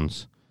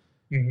bones.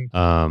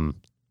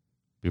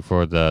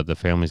 Before the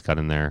families got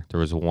in there, there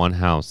was one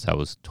house that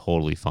was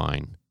totally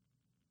fine.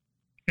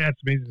 Yeah,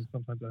 it's amazing.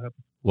 Sometimes that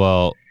happens.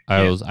 Well,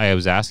 I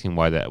was asking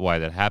why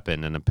that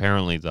happened, and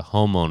apparently the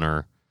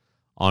homeowner,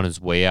 on his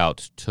way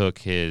out, took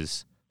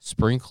his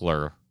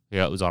sprinkler.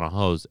 Yeah, it was on a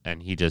hose,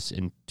 and he just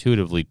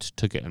intuitively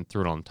took it and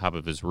threw it on top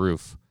of his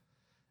roof.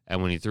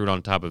 And when he threw it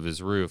on top of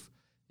his roof,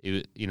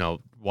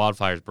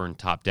 wildfires burn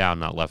top down,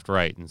 not left,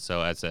 right. And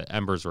so as the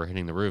embers were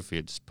hitting the roof, he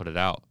had just put it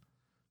out.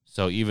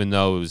 So even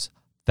though it was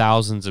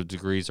thousands of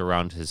degrees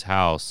around his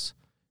house,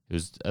 it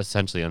was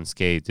essentially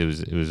unscathed. It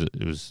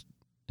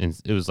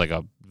was like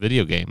a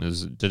video game.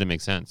 It didn't make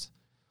sense.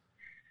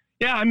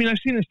 Yeah, I mean, I've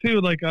seen this too,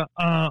 like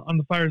on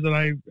the fires that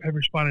I have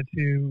responded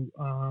to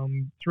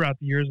throughout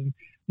the years. And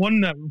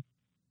one that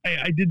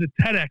I did the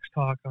TEDx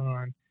talk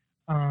on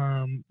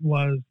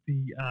was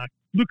the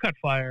Blue Cut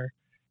Fire.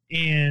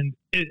 And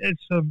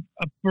it's a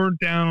burnt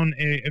down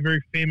a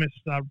very famous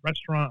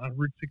restaurant on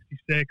Route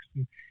 66.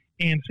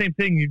 And same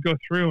thing, you'd go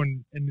through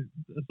and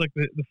it's like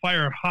the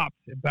fire hopped.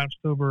 It bounced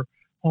over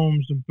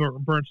homes and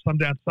burnt some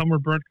down. Some were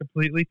burnt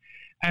completely.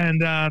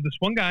 And this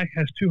one guy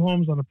has two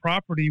homes on the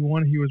property.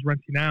 One he was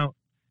renting out,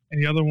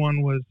 and the other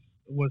one was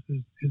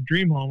his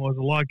dream home, was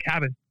a log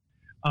cabin.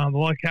 The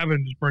log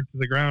cabin just burnt to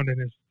the ground, and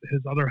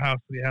his other house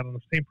that he had on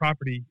the same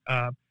property.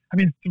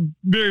 Some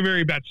very,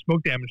 very bad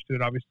smoke damage to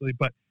it, obviously,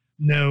 but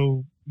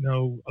no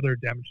other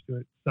damage to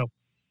it. So,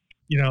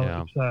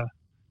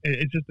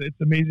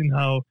 it's amazing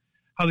how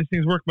these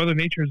things work. Mother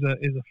Nature is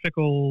a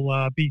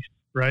fickle beast,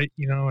 right?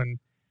 You know, and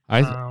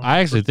I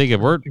actually think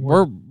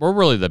we're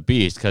really the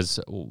beast because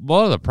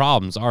one of the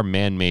problems are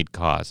man-made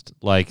cost.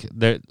 Like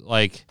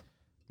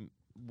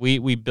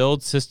we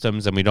build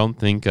systems and we don't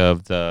think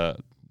of the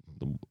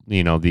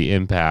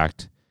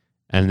impact,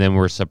 and then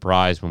we're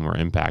surprised when we're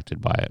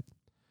impacted by it.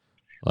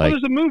 Well,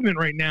 there's a movement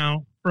right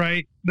now,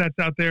 right, that's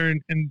out there,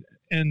 and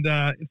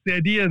it's the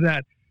idea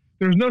that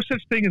there's no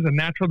such thing as a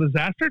natural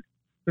disaster.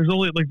 There's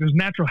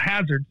natural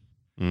hazards,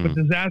 but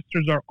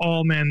disasters are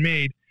all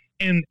man-made.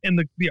 And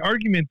the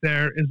argument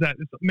there is that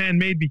it's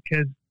man-made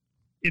because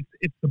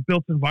it's the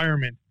built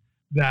environment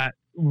that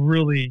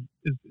really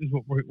is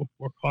what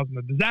we're causing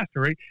the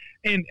disaster, right?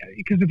 And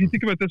because if you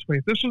think about it this way,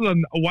 if this was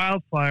a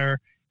wildfire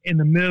in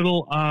the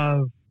middle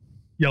of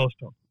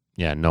Yellowstone,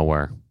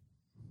 nowhere,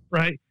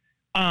 right?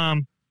 I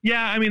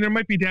mean, there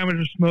might be damage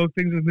or smoke,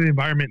 things in the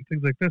environment, and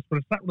things like this, but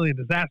it's not really a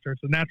disaster.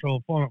 It's a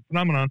natural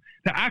phenomenon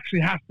that actually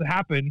has to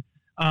happen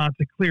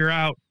to clear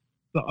out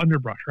the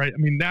underbrush, right? I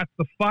mean,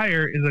 the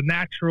fire is a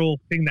natural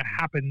thing that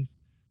happens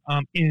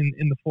in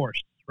the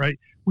forest, right?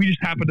 We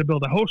just happen to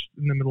build a house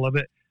in the middle of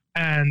it,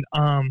 and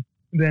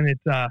then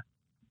it's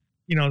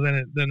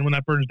then when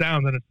that burns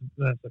down, then it's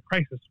a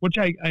crisis. Which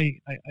I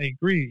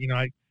agree. You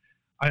know,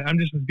 I'm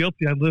just as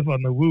guilty. I live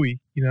on the WUI,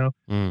 you know.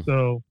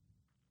 So,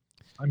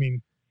 I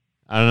mean,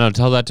 I don't know.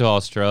 Tell that to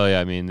Australia.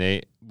 I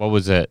mean, what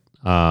was it?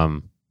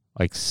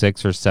 Like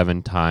 6 or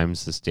 7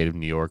 times the state of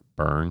New York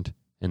burned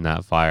in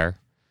that fire.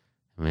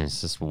 I mean,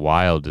 it's just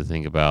wild to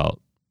think about,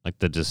 like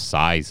the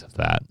size of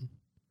that.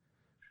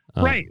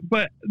 Right,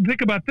 but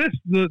think about this: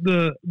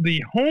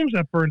 the homes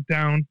that burnt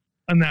down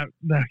on that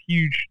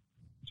huge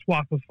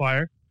swath of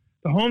fire,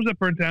 the homes that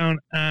burnt down,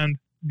 and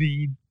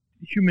the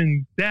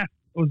human death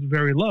was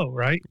very low,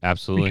 right?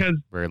 Absolutely, because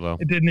very low.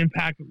 It didn't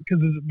impact because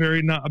it's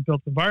very not a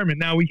built environment.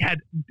 Now it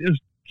was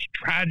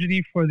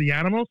tragedy for the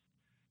animals,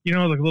 you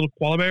know, like little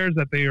koala bears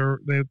that they were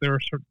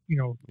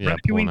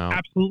rescuing,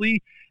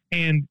 absolutely,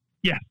 and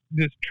yes,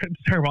 it's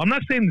terrible. I'm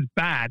not saying it's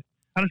bad.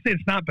 I'm not saying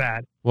it's not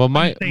bad. Well,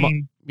 my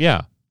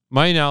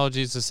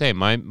analogy is the same.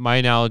 My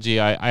analogy,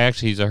 I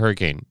actually use a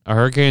hurricane. A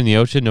hurricane in the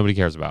ocean, nobody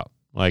cares about.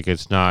 Like,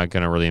 it's not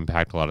going to really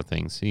impact a lot of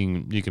things.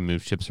 You can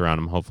move ships around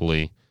them.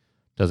 Hopefully,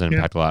 doesn't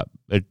impact a lot.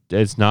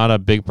 It's not a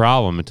big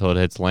problem until it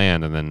hits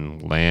land, and then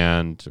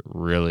land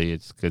really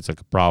it's like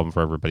a problem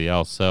for everybody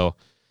else. So,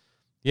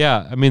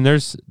 yeah, I mean,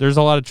 there's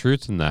a lot of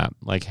truth in that.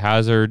 Like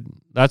hazard.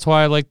 That's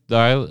why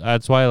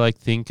I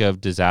think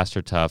of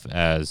disaster tough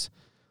as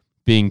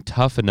being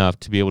tough enough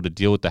to be able to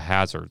deal with the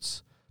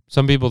hazards.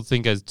 Some people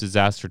think as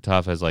disaster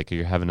tough as like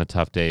you're having a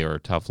tough day or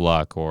tough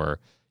luck or,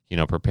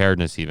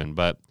 preparedness even.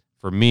 But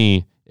for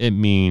me, it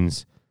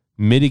means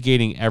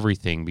mitigating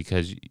everything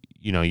because,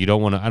 I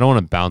don't want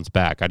to bounce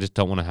back. I just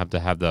don't want to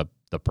have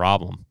the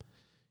problem,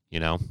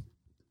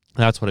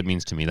 That's what it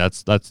means to me.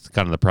 That's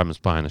kind of the premise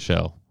behind the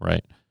show,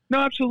 right? No,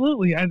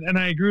 absolutely. And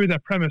I agree with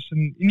that premise.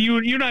 And you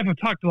and I have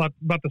talked about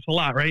this a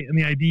lot, right? And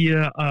the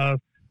idea of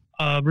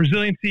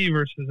resiliency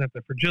versus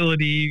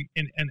fragility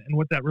and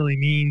what that really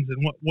means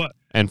and what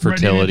and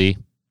fertility.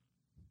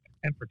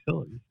 And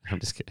fertility. I'm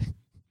just kidding.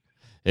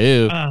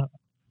 Ew.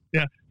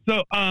 Yeah.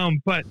 So,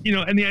 but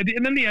and the idea,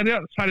 and then the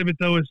other side of it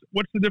though is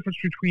what's the difference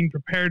between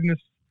preparedness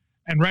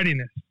and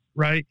readiness,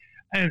 right?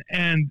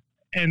 And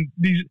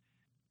these.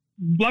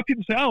 A lot of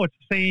people say, "Oh, it's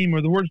the same,"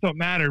 or the words don't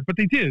matter, but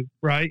they do,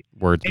 right?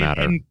 Words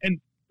matter, and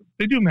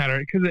they do matter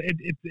because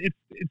it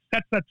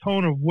sets that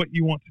tone of what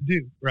you want to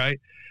do, right?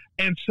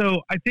 And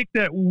so I think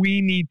that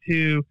we need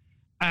to,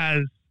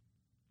 I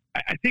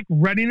think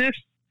readiness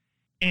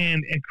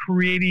and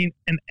creating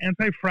an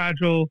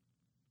anti-fragile,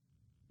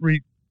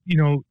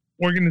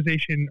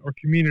 organization or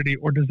community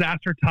or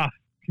disaster tough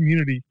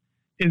community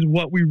is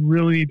what we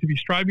really need to be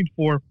striving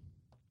for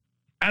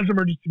as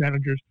emergency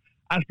managers,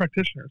 as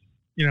practitioners,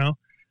 You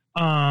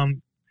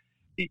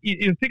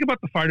think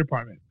about the fire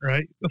department,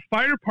 right? The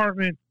fire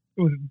department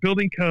with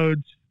building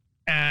codes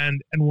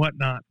and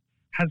whatnot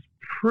has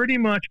pretty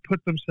much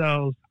put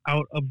themselves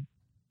out of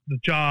the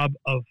job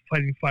of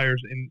fighting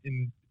fires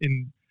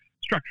in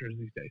structures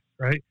these days,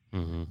 right?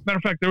 Mm-hmm. Matter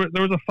of fact,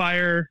 there was a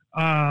fire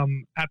at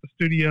the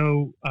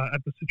studio,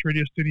 at the Stitch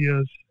Radio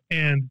Studios,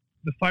 and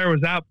the fire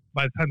was out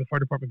by the time the fire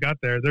department got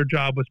there. Their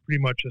job was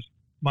pretty much just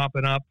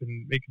mopping up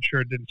and making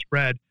sure it didn't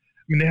spread.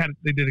 I mean,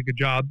 they did a good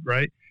job,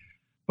 right?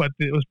 But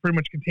it was pretty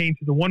much contained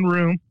to the one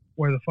room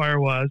where the fire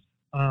was.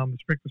 The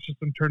sprinkler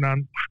system turned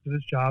on to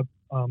this job,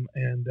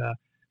 and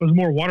it was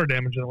more water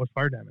damage than it was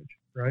fire damage,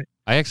 right?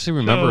 I actually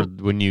remember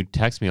when you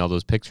text me all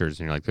those pictures,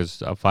 and you're like,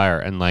 "There's a fire,"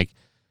 and like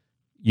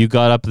you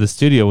got up to the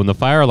studio when the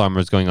fire alarm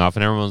was going off,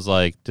 and everyone's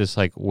like just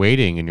like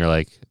waiting, and you're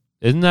like,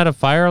 "Isn't that a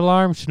fire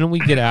alarm? Shouldn't we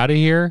get out of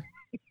here?"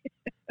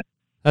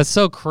 That's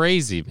so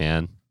crazy,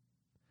 man.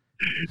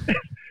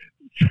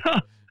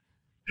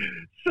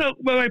 So,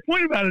 but my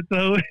point about it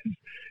though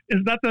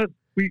is not that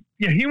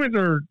humans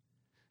are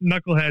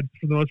knuckleheads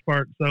for the most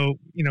part. So,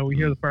 we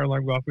hear the fire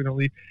alarm go off, we don't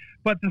leave.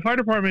 But the fire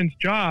department's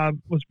job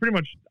was pretty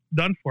much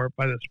done for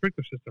by the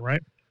sprinkler system,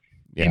 right?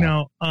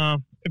 Yeah.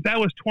 If that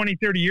was 20,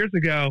 30 years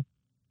ago,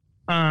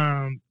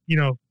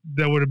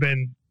 there would have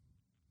been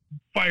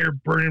fire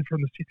burning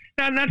from the sea.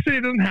 Now, I'm not saying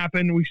it doesn't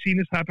happen. We've seen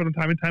this happen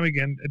time and time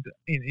again,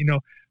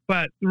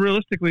 but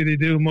realistically, they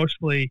do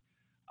mostly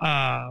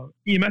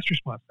EMS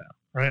response now,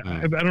 right?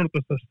 I don't know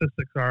what the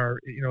statistics are,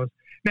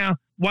 Now,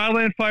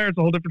 wildland fire is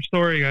a whole different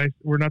story, guys.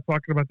 We're not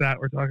talking about that.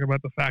 We're talking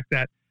about the fact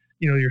that,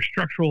 your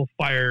structural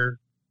fire,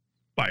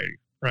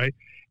 right?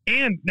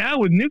 And now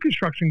with new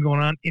construction going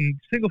on in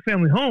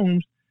single-family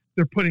homes,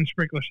 they're putting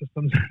sprinkler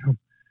systems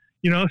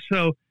in them,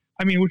 so,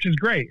 which is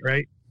great,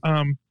 right?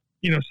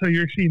 So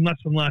you're seeing less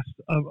and less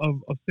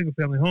of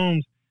single-family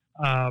homes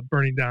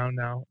burning down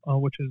now,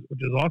 which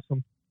is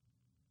awesome.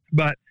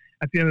 But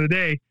at the end of the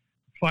day,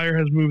 fire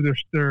has moved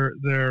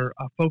their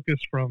focus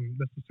from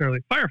necessarily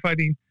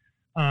firefighting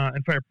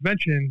and fire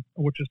prevention,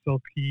 which is still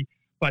key,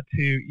 but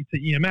to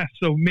EMS.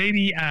 So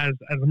maybe as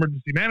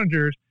emergency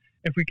managers,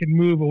 if we can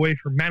move away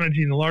from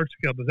managing the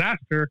large-scale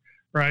disaster,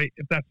 right?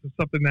 If that's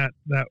something that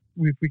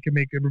we can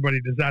make everybody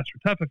disaster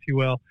tough, if you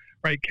will,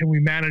 right? Can we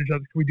manage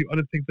other? Can we do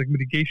other things like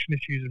mitigation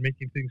issues and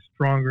making things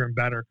stronger and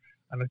better?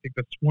 And I think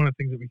that's one of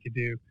the things that we could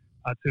do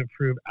to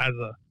improve as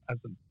a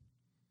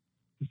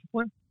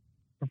discipline,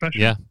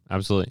 profession. Yeah,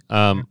 absolutely.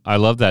 I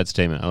love that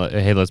statement.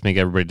 Hey, let's make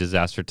everybody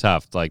disaster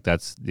tough. Like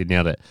you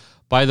nailed it.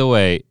 By the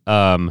way,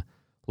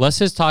 let's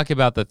just talk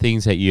about the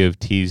things that you have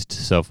teased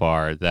so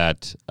far.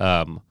 That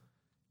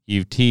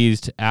you've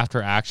teased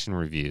after action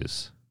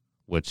reviews,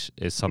 which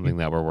is something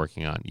that we're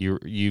working on.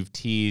 You've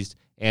teased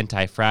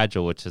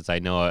Anti-Fragile, which is, I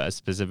know, a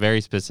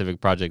very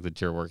specific project that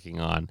you're working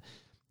on.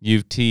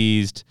 You've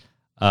teased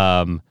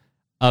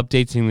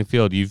updates in the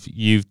field.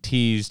 You've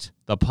teased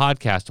the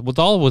podcast. With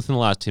all within the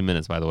last 2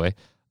 minutes, by the way.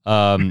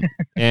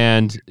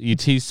 And you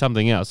teased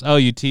something else. Oh,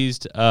 you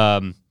teased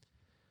the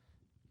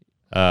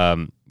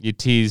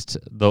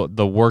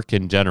work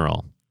in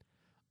general.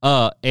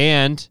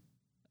 And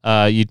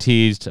you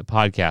teased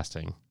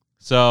podcasting.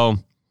 So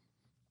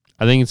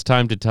I think it's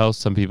time to tell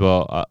some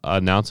people an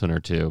announcement or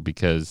two,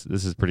 because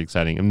this is pretty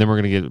exciting. And then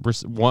we're going to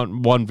get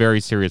one very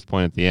serious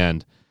point at the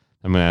end.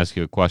 I'm going to ask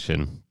you a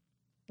question.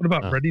 What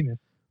about readiness?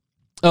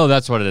 Oh,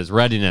 that's what it is.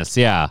 Readiness.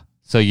 Yeah.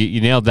 So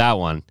you nailed that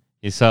one.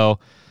 So,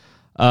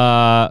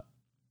 how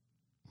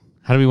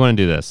do we want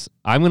to do this?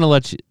 I'm going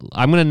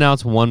to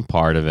announce one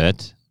part of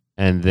it,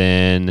 and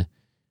then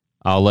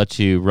I'll let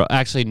you,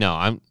 actually, no,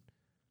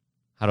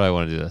 how do I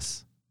want to do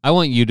this? I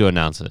want you to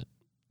announce it.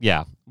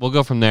 Yeah, we'll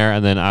go from there,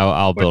 and then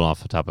I'll build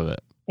off the top of it.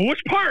 Well,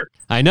 which part?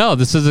 I know,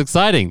 this is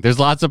exciting. There's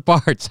lots of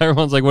parts.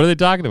 Everyone's like, what are they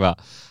talking about?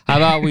 How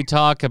about we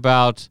talk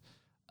about...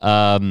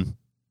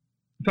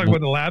 Talk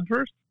about the lab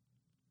first?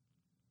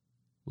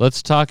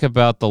 Let's talk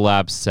about the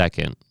lab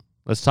second.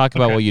 Let's talk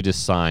about what you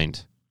just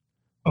signed.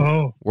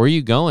 Oh. Where are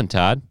you going,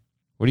 Todd?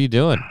 What are you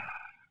doing?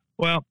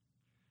 Well,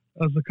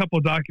 there's a couple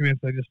of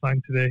documents I just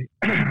signed today,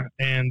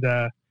 and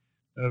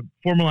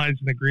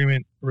formalized an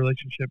agreement, a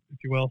relationship, if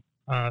you will.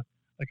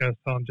 Like I was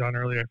telling John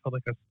earlier, I felt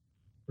like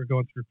we're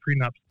going through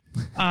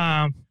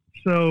prenups.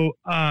 So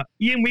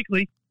EM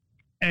Weekly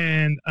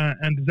and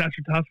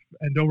Disaster Tough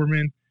and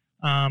Doberman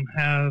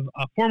have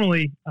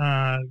formally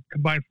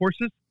combined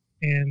forces,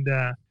 and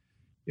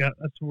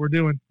that's what we're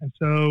doing. And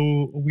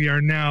so we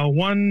are now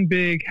one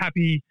big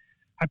happy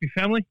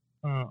family.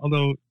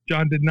 Although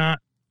John did not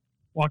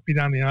walk me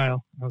down the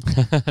aisle.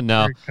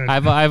 No, I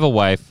have a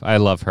wife. I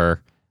love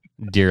her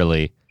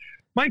dearly.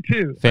 Mine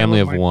too. Family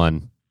of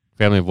one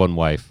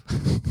wife.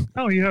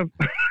 Oh, you have.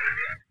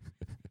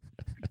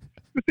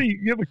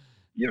 You have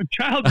a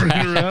child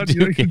running around.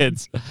 Two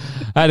kids.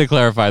 I had to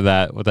clarify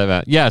that. What that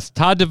meant. Yes,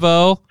 Todd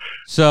DeVoe.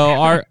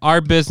 So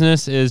our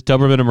business is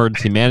Doberman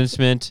Emergency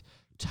Management.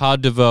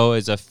 Todd DeVoe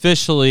is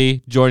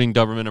officially joining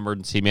Doberman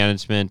Emergency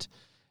Management,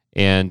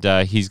 and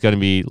he's going to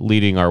be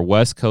leading our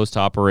West Coast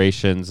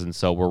operations, and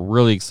so we're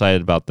really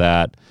excited about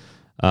that.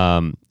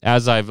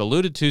 As I've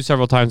alluded to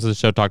several times in the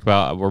show, talked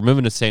about, we're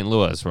moving to St.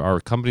 Louis.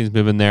 Our company's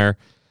moving there,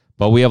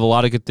 but we have a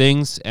lot of good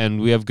things, and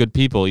we have good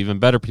people, even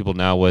better people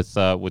now with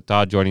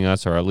Todd joining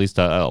us, or at least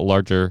a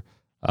larger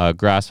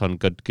grasp on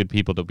good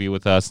people to be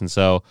with us, and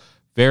so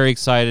very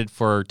excited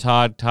for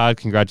Todd. Todd,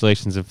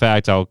 congratulations. In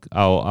fact,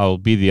 I'll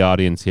be the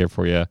audience here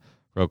for you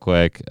real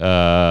quick.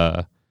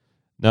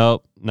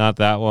 Nope, not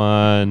that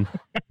one.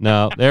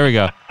 No, there we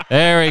go.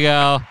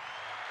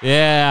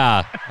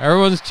 Yeah,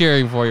 everyone's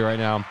cheering for you right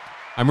now.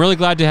 I'm really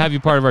glad to have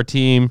you part of our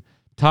team.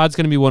 Todd's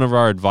going to be one of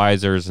our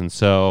advisors, and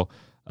so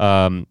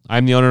I'm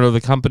the owner of the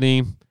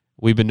company.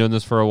 We've been doing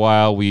this for a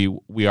while.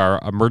 We are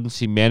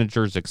emergency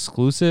managers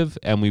exclusive,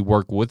 and we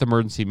work with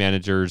emergency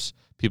managers,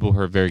 people who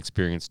are very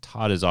experienced.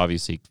 Todd is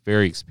obviously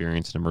very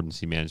experienced in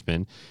emergency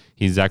management.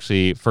 He's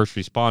actually first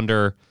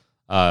responder,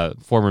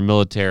 former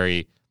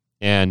military,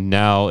 and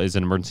now is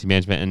in emergency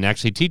management and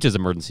actually teaches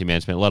emergency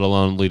management, let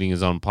alone leading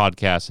his own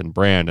podcast and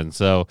brand. And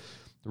so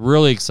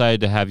really excited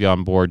to have you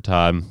on board,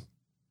 Todd.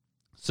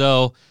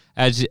 So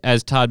as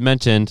Todd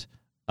mentioned,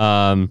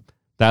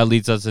 that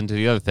leads us into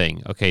the other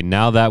thing. Okay,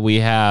 now that we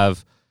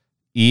have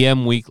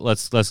EM Week,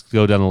 let's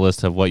go down the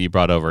list of what you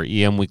brought over.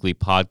 EM Weekly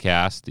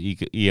podcast,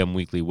 the EM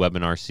Weekly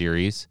webinar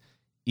series,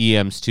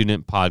 EM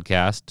Student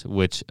Podcast,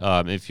 which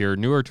if you're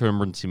newer to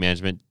emergency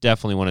management,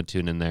 definitely want to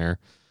tune in there.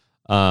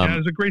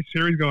 There's a great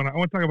series going on. I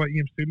want to talk about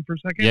EM Student for a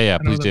second. Yeah,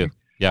 please do.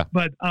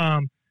 But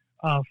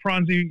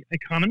Franzi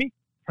Economy,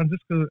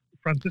 Franziska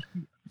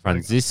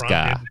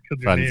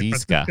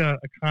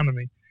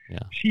Economy. Yeah.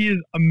 She is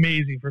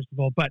amazing, first of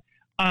all. But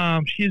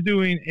she is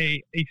doing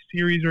a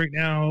series right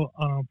now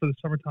for the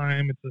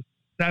summertime. It's a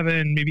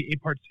 7, maybe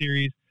 8-part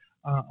series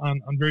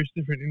on various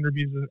different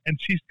interviews. And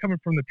she's coming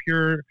from the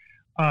pure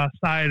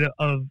side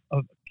of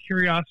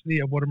curiosity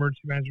of what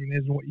emergency management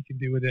is and what you can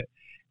do with it.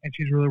 And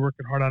she's really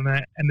working hard on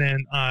that. And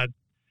then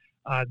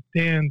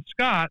Dan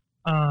Scott,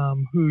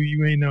 who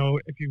you may know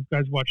if you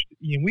guys watched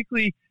EM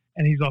Weekly,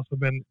 and he's also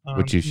been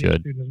which you EM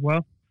should student as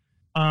well.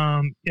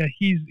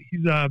 He's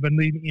been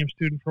leading EM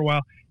Student for a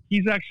while.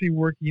 He's actually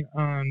working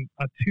on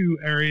 2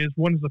 areas.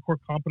 One is the core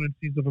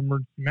competencies of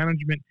emergency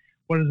management.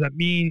 What does that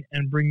mean?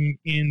 And bringing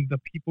in the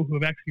people who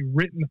have actually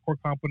written the core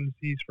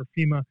competencies for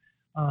FEMA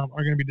are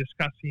going to be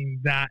discussing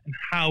that and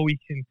how we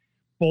can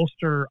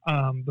bolster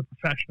the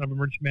profession of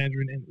emergency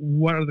management and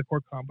what are the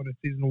core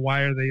competencies and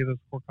why are they those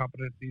core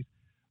competencies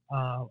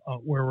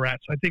where we're at.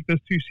 So I think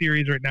those 2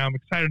 series right now I'm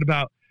excited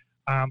about.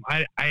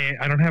 I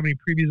don't have any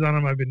previews on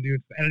them. I've been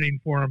doing some editing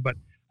for them, but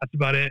that's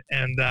about it.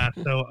 And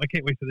so I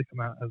can't wait till they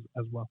come out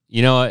as well.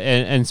 You know,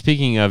 and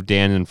speaking of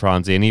Dan and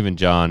Franzi, and even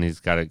John, he's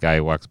got a guy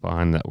who works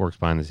behind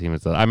the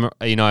scenes. I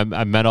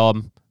met all of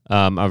them.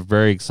 I'm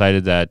very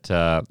excited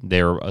that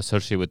they're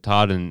associated with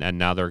Todd, and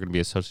now they're going to be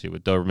associated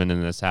with Doberman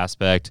in this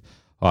aspect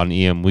on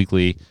EM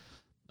Weekly,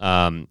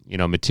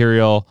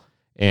 material.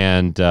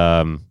 And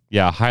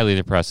highly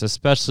impressed,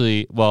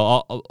 especially,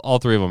 all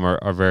 3 of them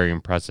are very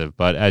impressive.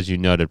 But as you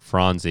noted,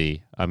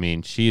 Franzi, I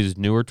mean, she is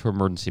newer to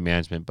emergency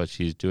management, but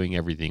she's doing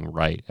everything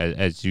right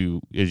as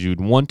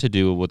you'd want to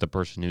do with a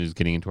person who's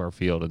getting into our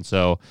field. And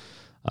so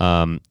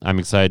I'm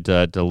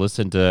excited to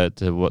listen to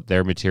what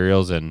their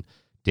materials, and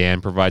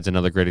Dan provides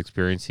another great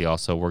experience. He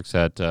also works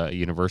at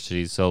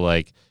universities. So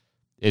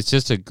it's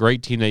just a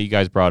great team that you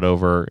guys brought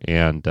over,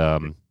 and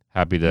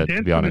happy to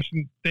be on it.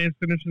 Dan's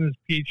finishing his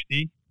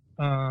PhD.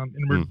 In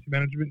emergency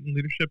management and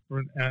leadership,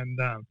 and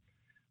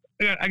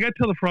I got to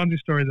tell the Franzi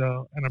story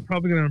though, and I'm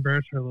probably going to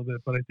embarrass her a little bit,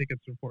 but I think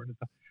it's important to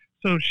tell.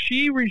 So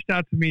she reached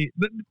out to me.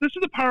 This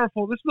is the power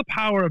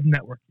of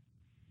networking.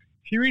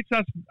 She reached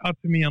out to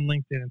me on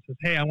LinkedIn and says,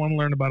 "Hey, I want to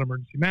learn about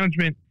emergency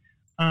management."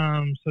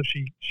 So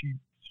she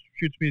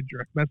shoots me a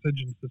direct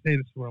message and says, "Hey,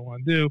 this is what I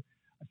want to do."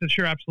 I said,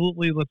 "Sure,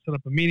 absolutely. Let's set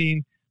up a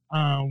meeting."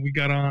 We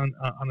got on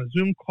a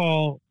Zoom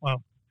call,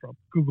 from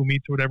Google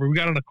Meets or whatever. We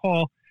got on a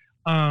call.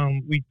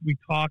 We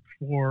talked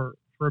for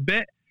a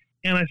bit,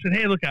 and I said,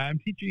 "Hey, look, I'm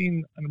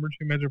teaching an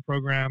emergency management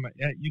program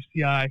at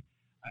UCI.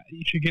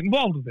 You should get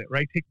involved with it,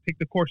 right? Take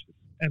the courses."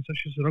 And so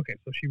she said, "Okay."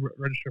 So she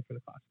registered for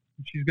the class.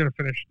 And she's going to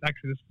finish.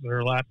 Actually, this is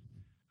her last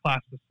class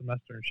this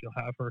semester, and she'll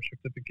have her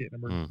certificate in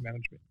emergency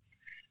management.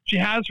 She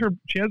has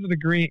a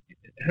degree.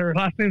 Her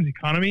last name is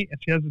Economy, and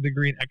she has a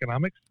degree in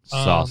economics. It's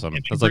awesome.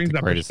 That's like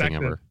the greatest thing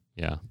ever.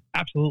 Yeah,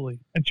 absolutely.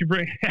 And she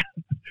brings,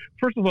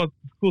 first of all, it's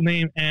a cool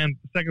name, and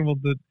second of all,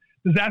 the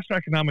disaster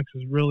economics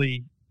is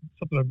really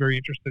something I'm very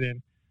interested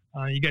in.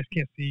 You guys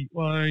can't see.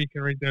 Well, you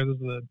can right there.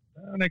 There's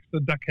next to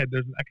the duck head.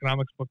 There's an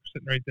economics book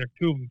sitting right there.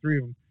 2 of them, 3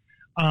 of them.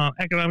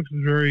 Economics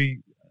is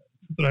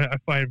something I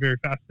find very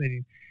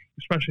fascinating,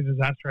 especially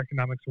disaster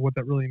economics and what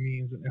that really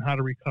means and how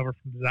to recover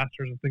from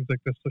disasters and things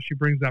like this. So she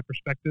brings that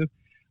perspective,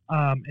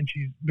 and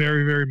she's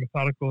very, very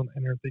methodical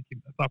in her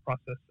thinking, thought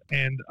process.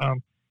 And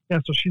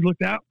so she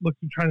looked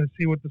and trying to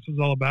see what this was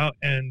all about,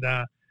 and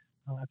I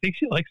think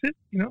she likes it.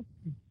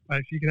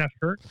 If you can ask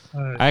her.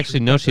 I actually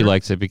know she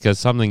likes it because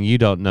something you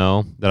don't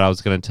know that I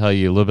was going to tell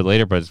you a little bit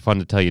later, but it's fun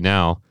to tell you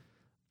now.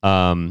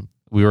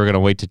 We were going to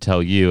wait to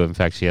tell you. In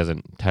fact, she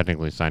hasn't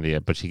technically signed it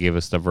yet, but she gave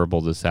us the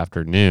verbal this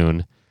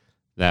afternoon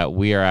that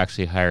we are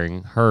actually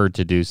hiring her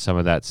to do some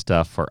of that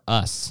stuff for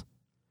us.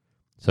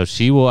 So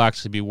she will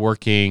actually be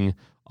working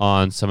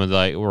on some of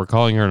we're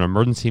calling her an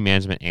emergency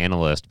management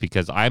analyst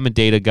because I'm a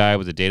data guy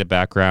with a data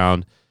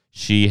background.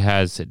 She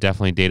has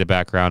definitely data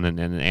background and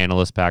an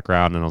analyst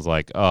background. And I was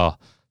like, oh,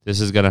 this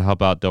is going to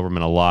help out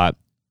Doberman a lot.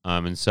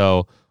 And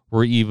so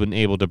we're even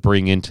able to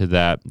bring into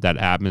that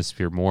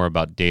atmosphere more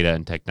about data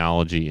and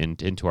technology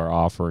into our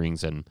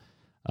offerings. And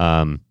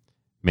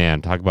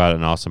talk about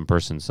an awesome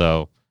person.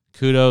 So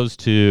kudos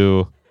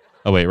to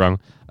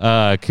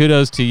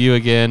you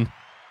again,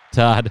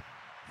 Todd,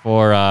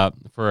 for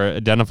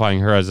identifying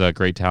her as a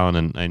great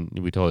talent, and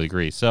we totally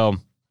agree. So,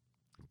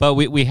 but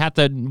we have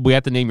to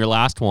name your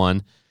last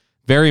one,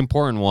 very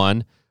important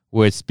one,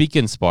 with Speak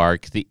and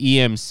Spark, the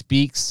EM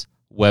Speaks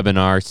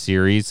webinar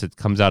series. It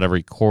comes out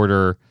every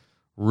quarter.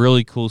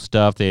 Really cool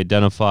stuff. They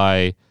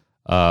identify,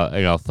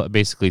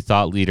 basically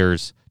thought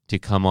leaders to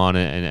come on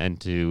and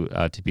to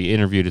be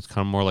interviewed. It's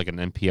kind of more like an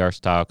NPR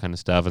style kind of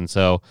stuff. And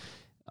so,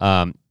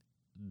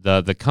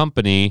 the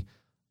company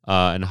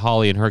and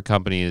Holly and her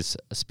company is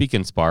Speak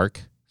and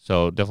Spark.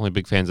 So definitely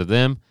big fans of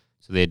them.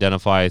 So they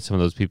identify some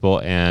of those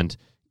people, and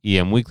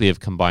EM Weekly have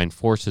combined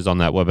forces on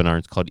that webinar.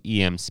 It's called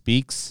EM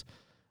Speaks.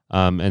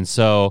 And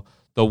so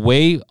the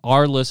way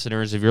our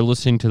listeners, if you're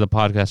listening to the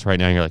podcast right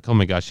now, you're like, oh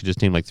my gosh, you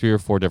just named like 3 or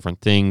 4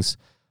 different things.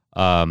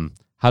 How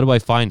do I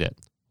find it?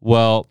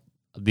 Well,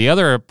 the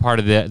other part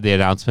of the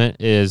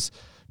announcement is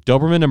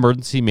Doberman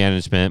Emergency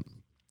Management,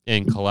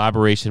 in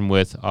collaboration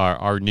with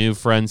our new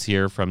friends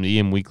here from the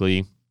EM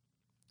Weekly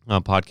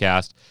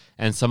podcast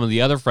and some of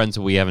the other friends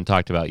that we haven't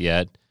talked about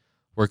yet.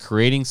 We're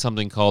creating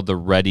something called the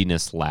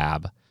Readiness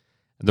Lab.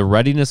 The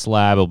Readiness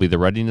Lab will be the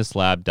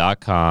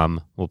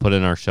readinesslab.com. We'll put it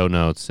in our show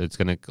notes. It's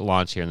going to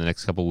launch here in the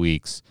next couple of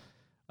weeks.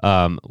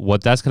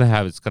 What that's going to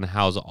have, it's going to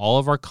house all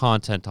of our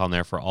content on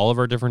there for all of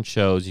our different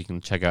shows. You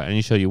can check out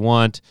any show you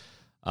want.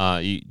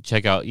 You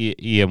check out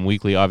EM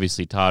Weekly.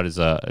 Obviously, Todd is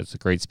a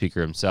great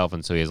speaker himself,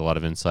 and so he has a lot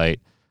of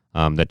insight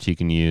that you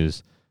can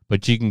use.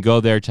 But you can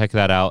go there, check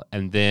that out,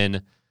 and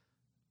then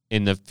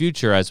in the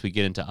future, as we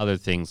get into other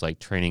things like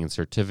training and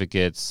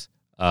certificates,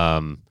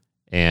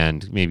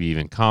 and maybe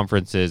even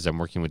conferences and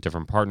working with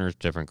different partners,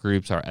 different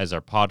groups, as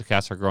our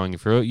podcasts are growing.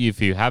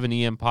 If you have an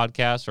EM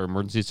podcast or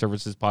emergency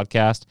services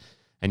podcast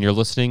and you're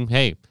listening,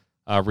 hey,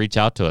 reach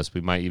out to us. We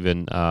might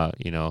even,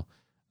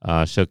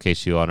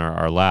 showcase you on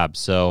our lab.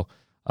 So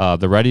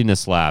the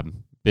Readiness Lab,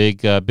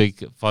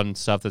 big fun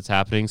stuff that's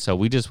happening. So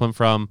we just went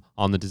from,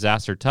 on the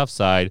Disaster Tough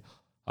side,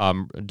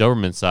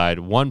 Doberman side,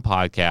 1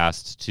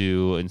 podcast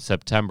to, in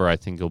September, I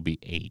think it'll be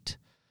 8.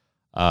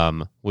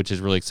 Which is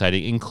really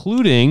exciting,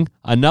 including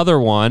another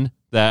one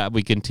that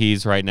we can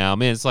tease right now.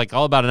 Man, it's like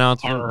all about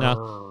announcement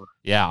now.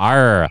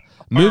 Yeah,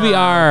 Movie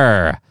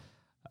R.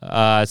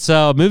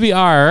 So Movie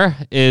R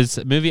is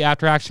Movie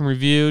After Action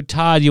Review.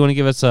 Todd, you want to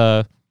give us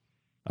a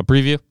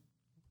preview?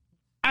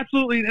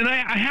 Absolutely, and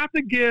I have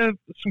to give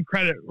some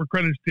credit where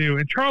credit's due.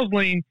 And Charles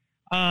Lane,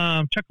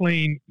 Chuck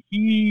Lane,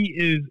 he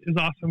is an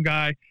awesome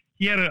guy.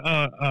 He had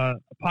a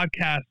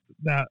podcast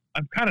that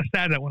I'm kind of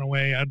sad that went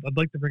away. I'd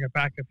like to bring it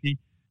back if he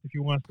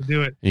wants to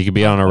do it. You could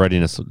be on our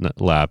Readiness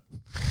Lab.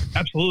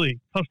 Absolutely.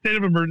 Called State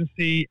of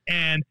Emergency.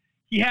 And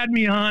he had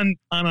me on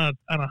a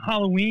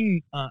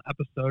Halloween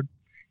episode.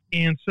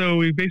 And so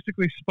we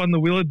basically spun the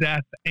wheel of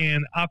death,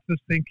 and off this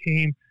thing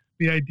came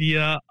the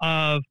idea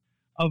of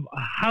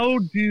how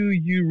do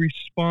you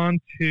respond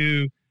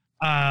to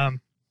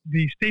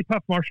the Stay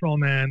Puft Marshmallow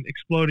Man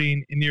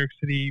exploding in New York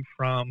City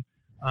from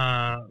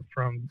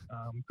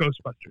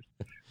Ghostbusters,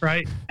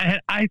 right? And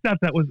I thought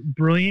that was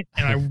brilliant,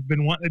 and I've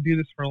been wanting to do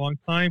this for a long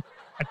time.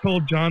 I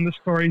told John the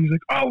story. He's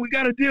like, oh, we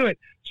got to do it.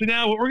 So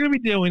now what we're going to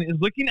be doing is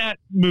looking at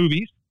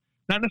movies,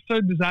 not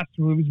necessarily disaster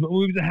movies, but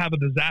movies that have a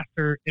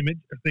disaster image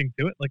or thing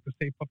to it, like the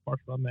Stay Puft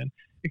Marshmallow Man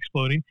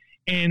exploding,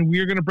 and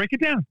we're going to break it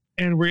down,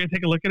 and we're going to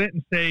take a look at it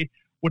and say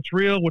what's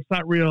real, what's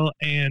not real,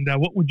 and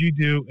what would you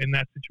do in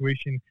that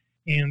situation.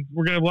 And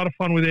we're going to have a lot of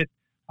fun with it.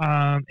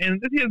 And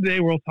at the end of the day,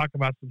 we'll talk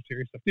about some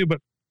serious stuff too, but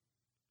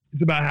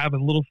it's about having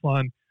a little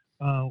fun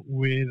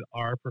with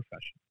our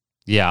profession.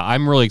 Yeah,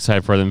 I'm really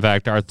excited for it. In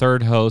fact, our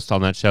third host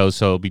on that show,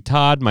 so it'll be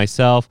Todd,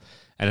 myself,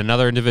 and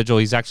another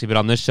individual. He's actually been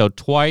on this show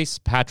twice,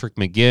 Patrick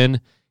McGinn.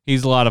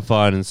 He's a lot of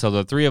fun. And so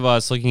the three of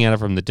us looking at it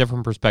from the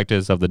different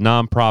perspectives of the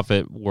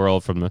nonprofit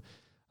world, from the,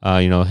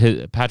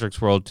 Patrick's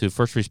world to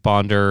first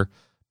responder,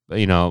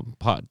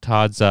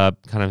 Todd's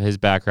kind of his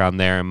background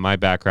there, and my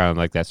background,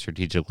 like that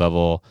strategic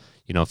level,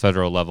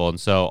 federal level. And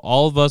so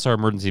all of us are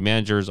emergency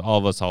managers. All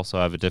of us also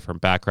have a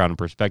different background and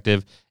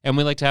perspective, and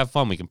we like to have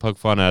fun. We can poke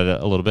fun at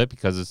it a little bit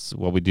because it's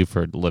what we do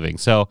for a living.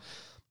 So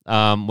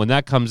when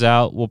that comes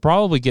out, we'll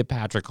probably get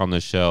Patrick on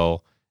the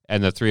show,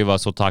 and the three of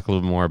us will talk a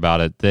little more about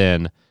it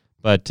then.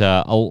 But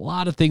a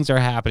lot of things are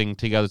happening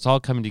together. It's all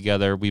coming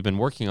together. We've been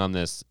working on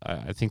this,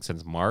 I think,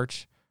 since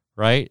March,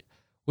 right?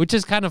 Which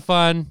is kind of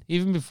fun.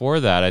 Even before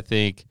that, I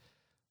think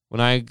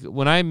when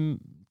I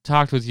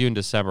talked with you in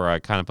December, I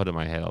kind of put it in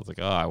my head. I was like,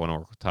 oh, I want to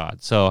work with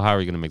Todd. So how are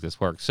we going to make this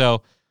work?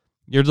 So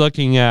you're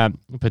looking at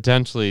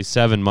potentially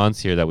 7 months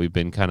here that we've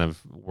been kind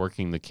of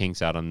working the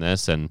kinks out on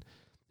this, and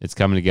it's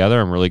coming together.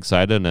 I'm really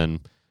excited, and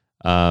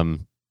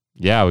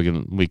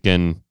we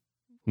can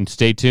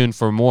stay tuned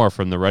for more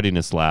from the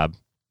Readiness Lab.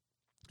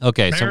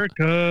 Okay,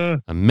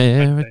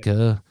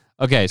 America.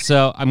 Okay,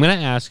 so I'm going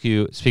to ask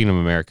you, speaking of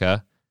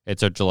America,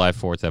 it's our July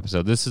 4th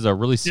episode. This is a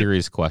really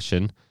serious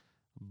question,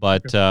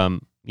 but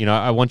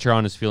I want your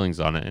honest feelings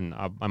on it, and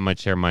I might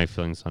share my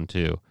feelings on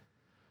too.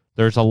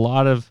 There's a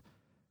lot of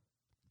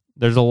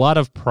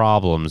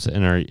problems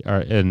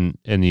in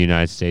in the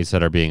United States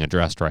that are being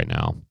addressed right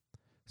now.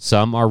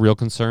 Some are real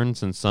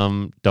concerns, and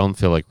some don't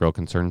feel like real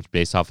concerns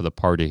based off of the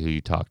party who you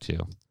talk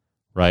to,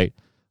 right?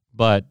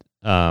 But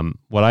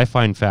what I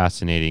find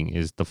fascinating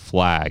is the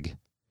flag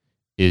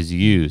is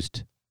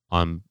used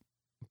on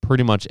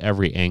pretty much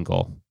every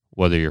angle,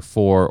 whether you're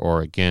for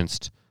or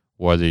against,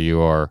 whether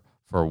you're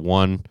for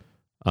one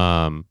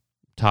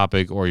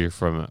topic or you're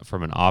from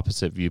an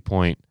opposite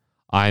viewpoint.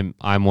 I'm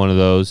one of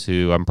those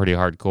who I'm pretty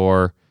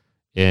hardcore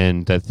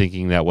in that,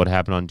 thinking that what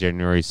happened on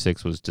January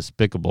 6th was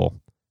despicable.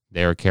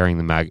 They were carrying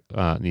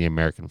the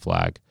American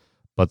flag,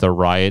 but the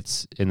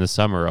riots in the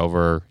summer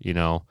over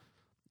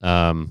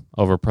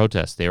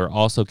protests, they were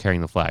also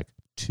carrying the flag.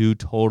 Two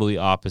totally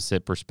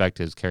opposite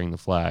perspectives carrying the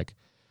flag.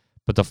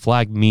 but the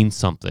flag means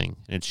something,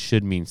 and it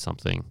should mean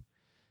something.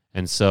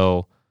 And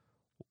so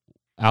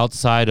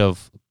outside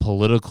of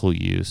political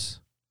use,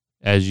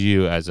 as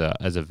you as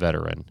a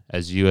veteran,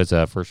 as you as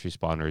a first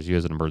responder, as you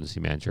as an emergency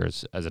manager,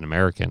 as an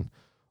American,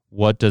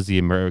 what does the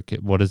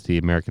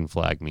American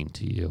flag mean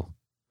to you?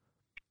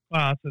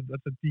 Wow,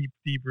 that's a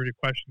deep rooted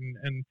question.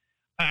 And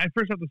I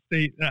first have to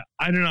state that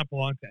I do not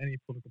belong to any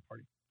political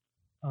party.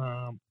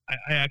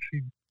 I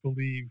actually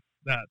believe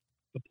that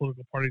the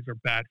political parties are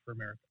bad for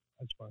America.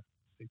 I just want to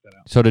state that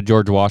out. So did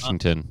George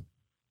Washington,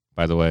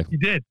 by the way. He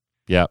did.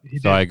 Yeah,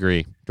 I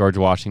agree. George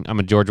Washington. I'm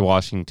a George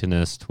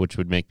Washingtonist, which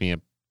would make me a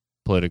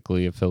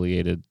politically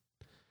affiliated,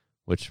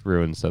 which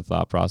ruins the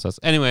thought process.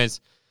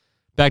 Anyways,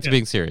 back to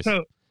being serious.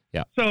 So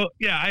I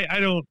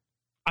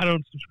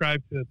don't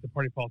subscribe to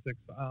party politics.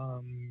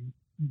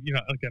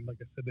 Again, like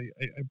I said,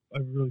 I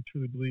really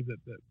truly believe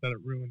that it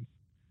ruins.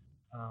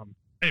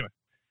 Anyway,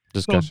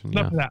 discussion. So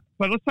enough of that.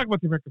 But let's talk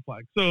about the American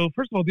flag. So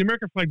first of all, the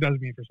American flag does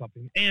mean for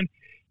something, and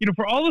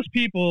for all those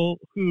people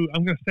who,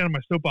 I'm going to stand on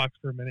my soapbox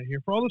for a minute here.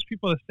 For all those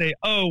people that say,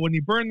 "Oh, when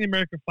you burn the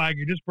American flag,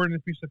 you're just burning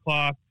a piece of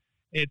cloth.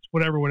 It's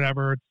whatever.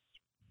 It's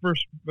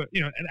first, but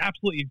and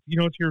absolutely,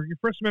 it's your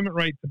First Amendment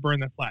right to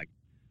burn that flag."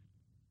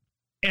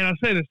 And I'll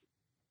say this,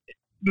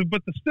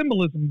 but the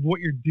symbolism of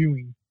what you're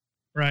doing,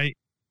 right,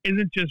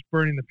 isn't just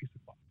burning the piece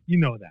of cloth. You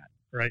know that,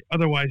 right?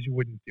 Otherwise, you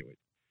wouldn't do it.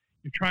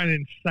 You're trying to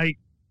incite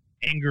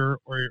anger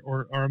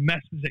or a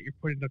message that you're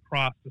putting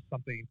across to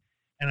something,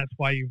 and that's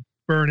why you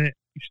burn it,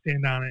 you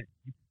stand on it,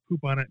 you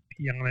poop on it,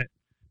 pee on it,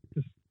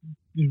 just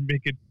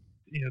make it,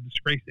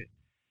 disgrace it.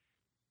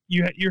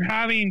 You're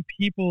having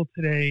people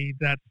today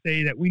that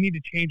say that we need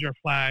to change our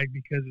flag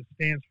because it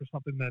stands for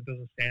something that it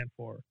doesn't stand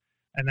for,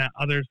 and that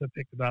others have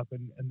picked it up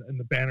and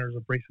the banners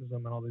of racism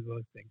and all these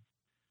other things.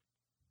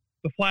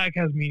 The flag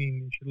has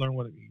meaning. You should learn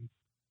what it means.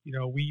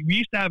 We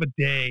used to have a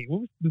day.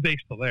 What was the day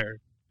still there?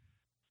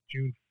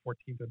 June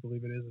 14th, I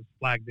believe it is. It's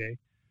Flag Day,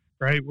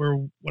 right? Where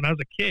when I was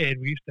a kid,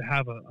 we used to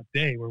have a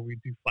day where we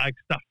do flag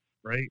stuff,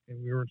 right?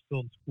 And we were still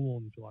in school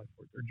on July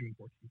 4th or June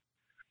 14th.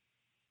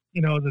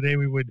 The day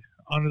we would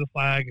honor the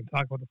flag and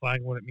talk about the flag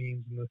and what it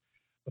means, and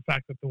the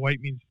fact that the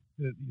white means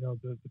the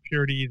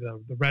purity,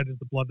 the red is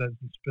the blood that has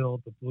been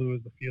spilled, the blue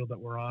is the field that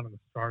we're on, and the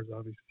stars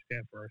obviously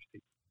stand for our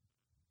state,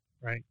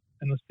 right?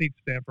 And the states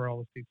stand for all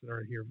the states that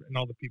are here and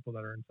all the people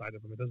that are inside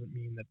of them. It doesn't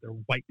mean that they're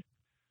white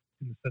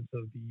in the sense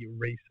of the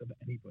race of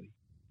anybody.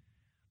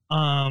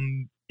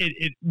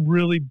 It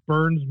really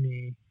burns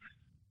me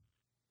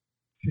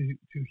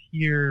to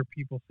hear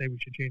people say we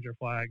should change our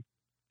flag,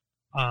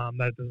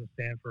 that it doesn't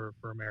stand for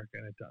America,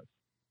 and it does.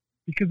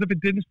 Because if it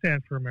didn't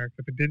stand for America,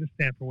 if it didn't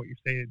stand for what you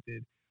say it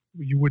did,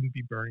 you wouldn't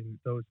be burning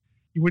those.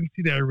 You wouldn't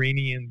see the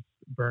Iranians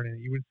burning it.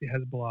 You wouldn't see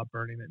Hezbollah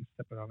burning it and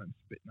stepping on it and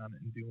spitting on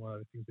it and doing one of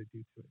the things they do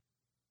to it.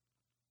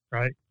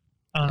 Right?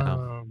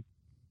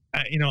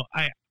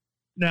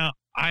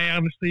 I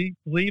honestly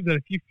believe that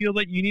if you feel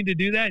that you need to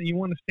do that and you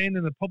want to stand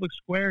in the public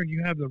square and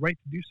you have the right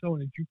to do so,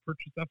 and if you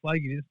purchase that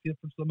flag, you didn't steal it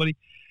from somebody,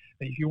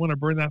 and if you want to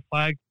burn that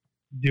flag,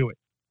 do it.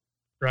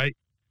 Right?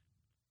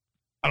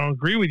 I don't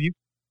agree with you.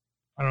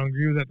 I don't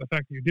agree with the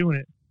fact that you're doing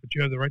it, but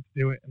you have the right to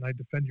do it, and I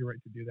defend your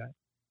right to do that.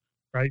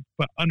 Right?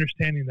 But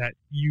understanding that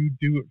you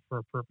do it for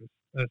a purpose,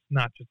 that it's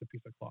not just a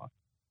piece of cloth.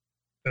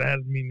 That it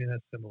has meaning, it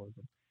has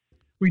symbolism.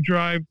 We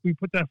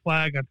put that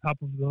flag on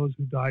top of those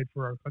who died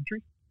for our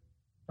country,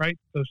 right?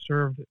 Those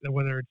served,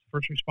 whether it's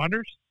first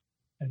responders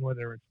and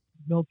whether it's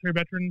military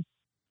veterans.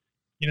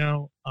 We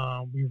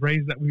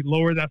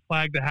lower that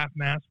flag to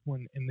half-mast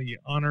when in the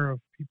honor of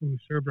people who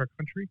served our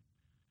country,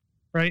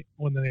 right?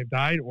 When they've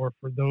died, or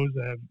for those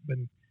that have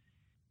been,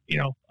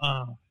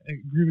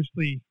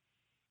 grievously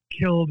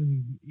killed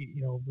and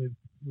with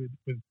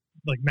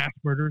like mass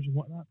murders and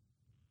whatnot,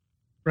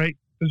 right?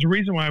 There's a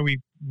reason why we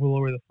will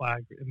lower the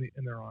flag in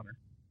their honor,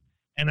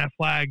 and that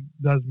flag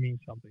does mean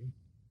something,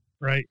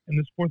 right? And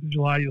this 4th of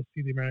July, you'll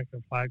see the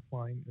American flag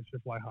flying. It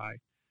should fly high.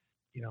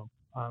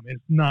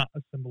 It's not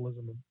a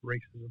symbolism of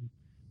racism,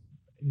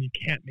 and you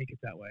can't make it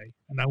that way,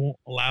 and I won't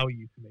allow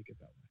you to make it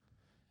that way.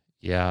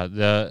 Yeah,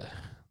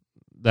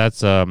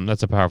 that's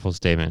a powerful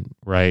statement,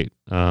 right?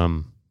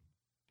 The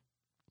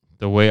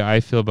way I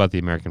feel about the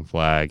American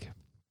flag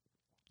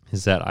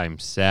is that I'm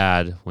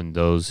sad when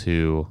those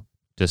who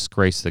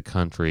disgrace the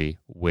country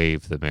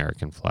wave the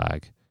American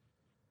flag.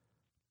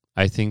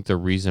 I think the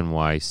reason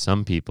why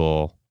some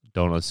people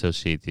don't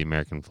associate the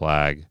American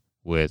flag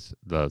with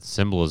the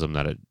symbolism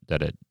that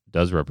it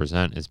does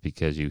represent is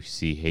because you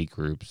see hate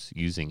groups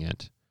using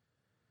it.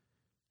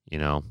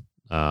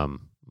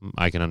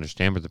 I can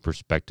understand from the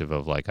perspective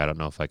of I don't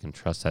know if I can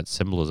trust that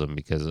symbolism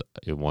because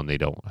one, they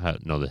don't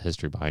know the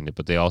history behind it,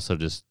 but they also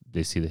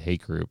they see the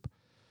hate group,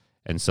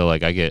 and so I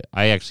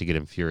actually get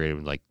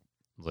infuriated when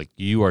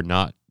you're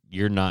not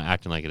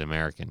acting like an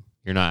American.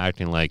 You're not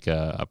acting like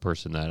a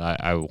person that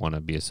I want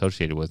to be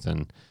associated with,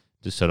 and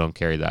just so don't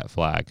carry that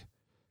flag,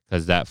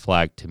 because that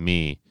flag to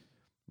me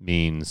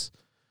means,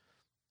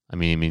 it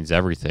means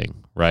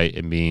everything, right?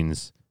 It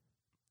means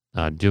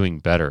doing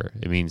better.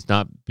 It means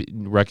not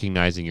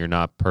recognizing you're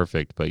not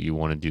perfect, but you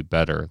want to do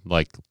better.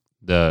 Like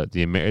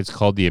It's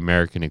called the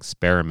American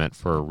experiment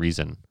for a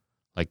reason.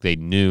 Like, they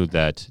knew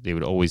that they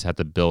would always have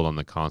to build on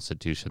the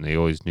Constitution. They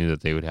always knew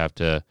that they would have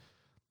to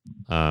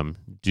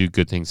do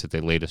good things, that they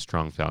laid a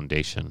strong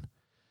foundation.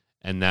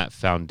 And that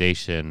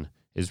foundation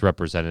is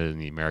represented in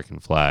the American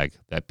flag,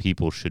 that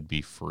people should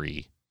be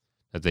free,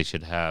 that they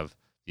should have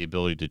the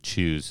ability to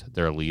choose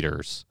their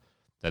leaders,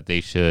 that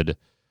they should,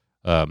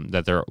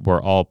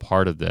 we're all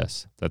part of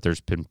this, that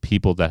there's been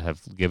people that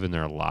have given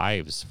their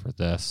lives for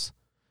this,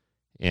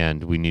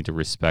 and we need to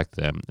respect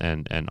them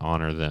and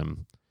honor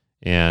them.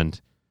 And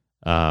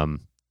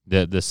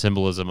the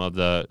symbolism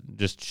of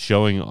just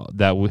showing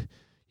that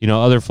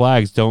other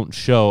flags don't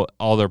show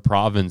all their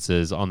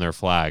provinces on their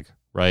flag,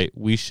 right?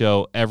 We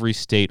show every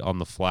state on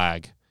the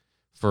flag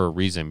for a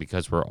reason,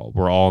 because we're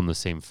all in the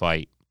same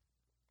fight.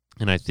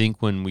 And I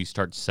think when we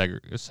start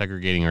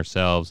segregating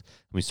ourselves,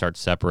 and we start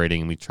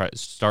separating, and we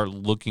start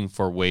looking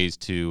for ways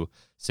to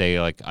say,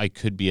 like, I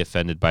could be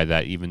offended by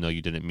that, even though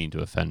you didn't mean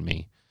to offend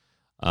me.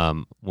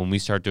 When we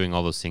start doing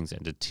all those things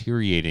and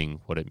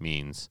deteriorating what it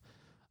means,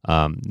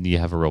 you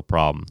have a real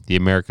problem. The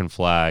American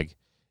flag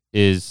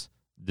is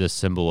the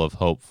symbol of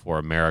hope for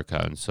America,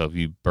 and so if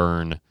you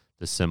burn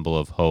the symbol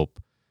of hope,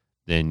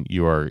 then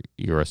you're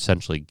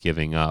essentially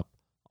giving up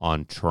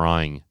on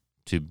trying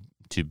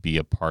to be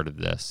a part of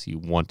this. You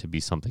want to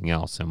be something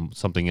else, and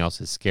something else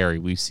is scary.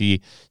 We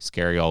see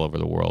scary all over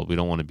the world. We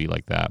don't want to be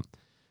like that.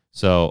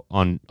 So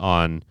on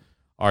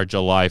our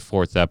July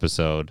 4th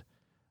episode,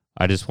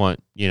 I just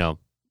want,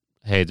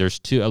 hey, there's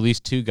at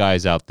least two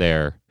guys out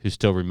there who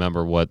still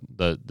remember what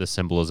the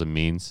symbolism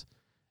means,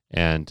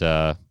 and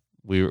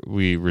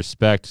we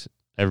respect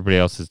everybody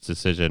else's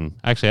decision.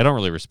 Actually, I don't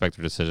really respect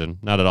their decision,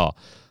 not at all.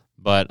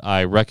 But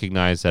I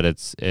recognize that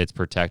it's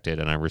protected,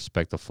 and I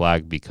respect the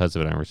flag because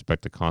of it. And I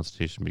respect the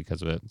Constitution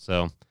because of it.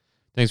 So,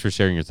 thanks for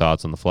sharing your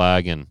thoughts on the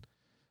flag, and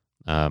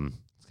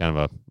it's kind of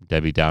a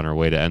Debbie Downer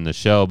way to end the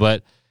show.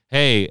 But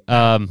hey,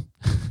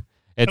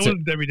 it's a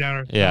Debbie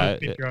Downer. Yeah,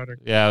 it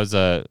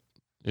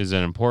was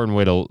an important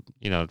way to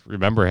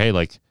remember. Hey,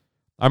 like,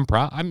 I'm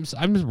proud.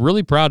 I'm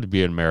really proud to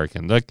be an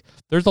American. Like,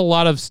 there's a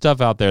lot of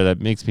stuff out there that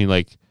makes me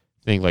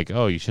think like,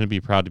 oh, you shouldn't be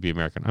proud to be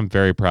American. I'm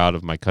very proud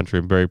of my country.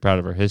 I'm very proud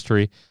of our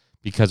history,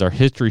 because our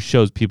history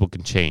shows people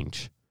can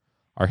change.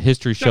 Our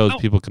history shows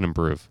people can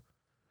improve.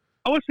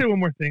 I want to say one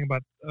more thing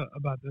about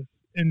this,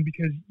 and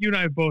because you and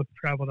I have both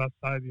traveled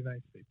outside the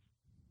United States,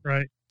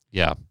 right?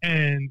 Yeah.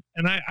 And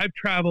I've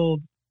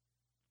traveled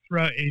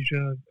throughout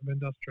Asia. I've been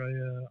to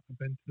Australia. I've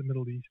been to the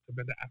Middle East. I've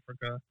been to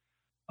Africa.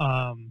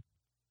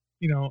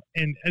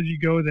 And as you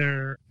go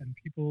there and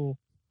people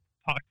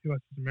talk to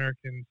us as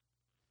Americans,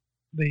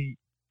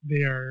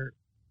 they are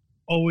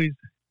always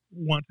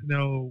want to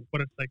know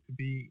what it's like to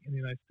be in the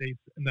United States,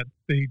 and that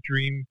they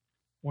dream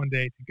one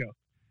day to go.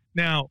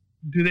 Now,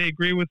 do they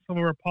agree with some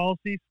of our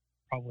policies?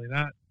 Probably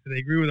not. Do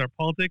they agree with our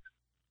politics?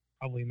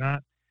 Probably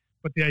not.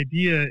 But the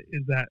idea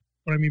is that,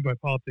 what I mean by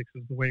politics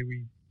is the way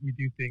we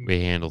do things.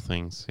 We handle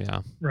things,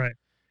 yeah. Right.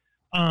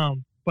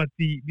 But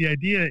the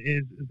idea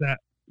is that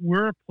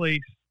we're a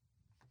place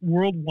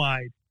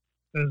worldwide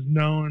that is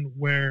known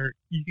where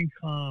you can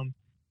come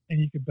and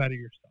you can better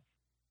yourself,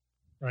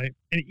 right?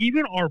 And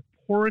even our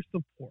poorest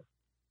of poor,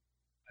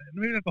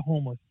 maybe not the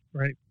homeless,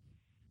 right?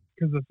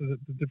 Because that's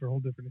a whole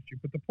different issue.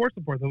 But the poorest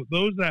of poor,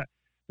 those that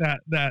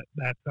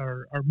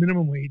are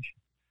minimum wage,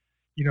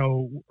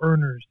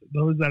 earners,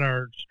 those that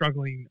are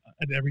struggling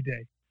every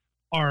day,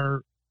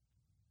 are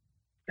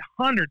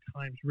 100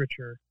 times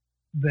richer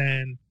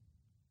than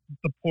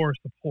the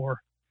poorest of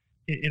poor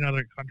in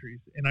other countries.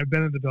 And I've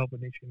been in the developing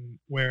nation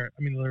where,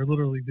 they're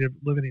literally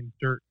living in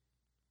dirt,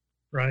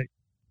 right?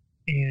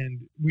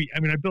 And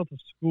I built a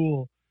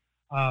school,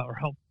 or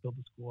helped build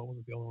a school. I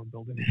wasn't the only one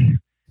building it.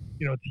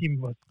 A team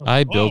of us.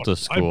 I built a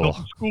school. I built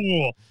a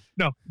school.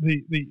 No,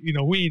 the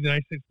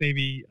United States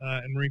Navy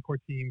and Marine Corps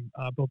team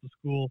built a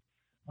school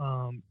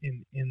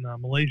in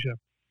Malaysia,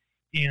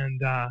 and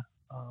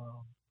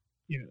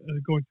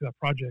going through that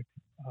project,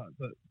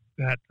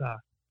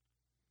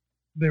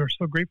 they were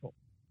so grateful,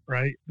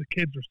 right? The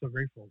kids were so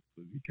grateful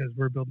because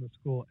we're building a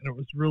school, and it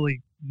was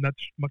really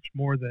much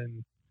more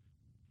than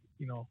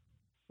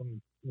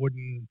some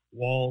wooden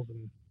walls,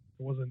 and it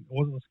wasn't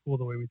a school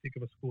the way we think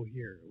of a school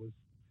here. It was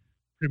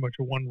pretty much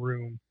a one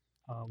room.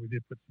 We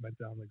did put cement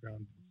down on the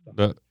ground and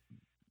stuff.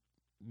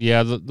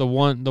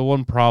 The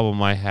one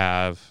problem I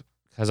have,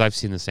 because I've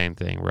seen the same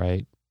thing,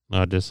 right?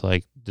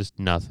 Just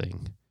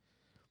nothing.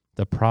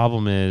 The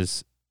problem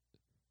is,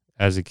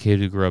 as a kid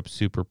who grew up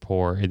super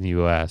poor in the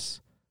U.S.,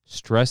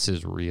 stress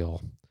is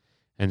real.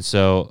 And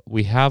so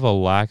we have a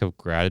lack of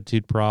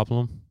gratitude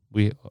problem.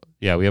 We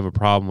have a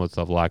problem with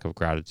the lack of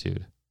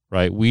gratitude,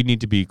 right? We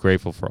need to be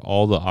grateful for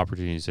all the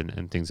opportunities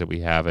and things that we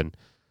have, and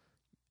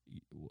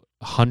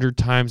 100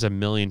 times,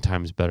 1,000,000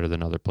 times better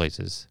than other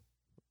places.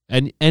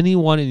 And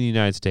anyone in the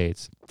United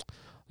States,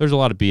 there's a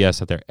lot of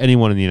BS out there.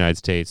 Anyone in the United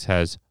States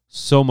has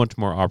so much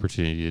more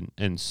opportunity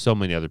and so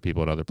many other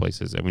people in other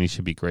places, and we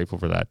should be grateful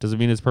for that. Does it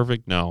mean it's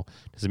perfect? No.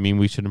 Does it mean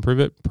we should improve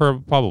it?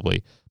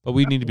 Probably. But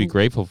we need to be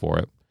grateful for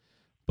it.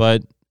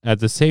 But at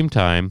the same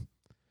time,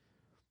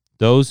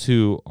 those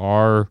who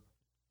are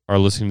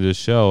listening to this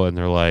show and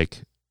they're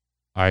like,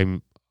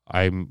 I'm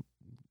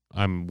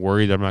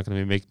worried I'm not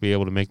going to be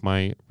able to make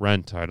my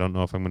rent. I don't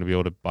know if I'm going to be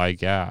able to buy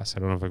gas. I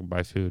don't know if I can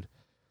buy food.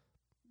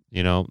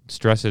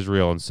 Stress is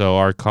real. And so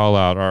our call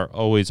out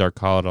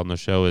on the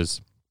show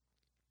is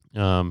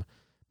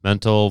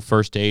mental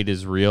first aid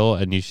is real,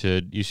 and you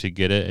should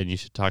get it, and you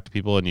should talk to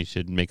people, and you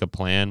should make a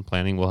plan.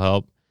 Planning will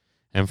help.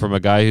 And from a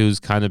guy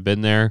who's kind of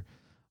been there,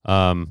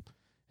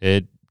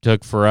 it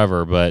took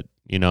forever, but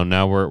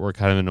now we're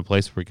kind of in a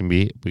place where we can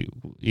be.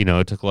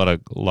 It took a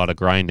lot of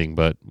grinding,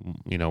 but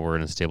we're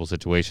in a stable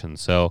situation.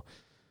 So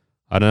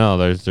I don't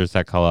know. There's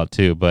that call out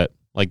too, but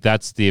like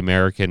that's the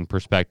American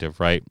perspective,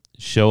 right?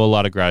 Show a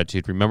lot of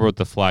gratitude. Remember what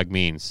the flag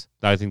means.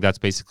 I think that's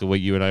basically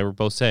what you and I were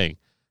both saying.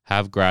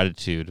 Have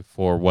gratitude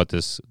for what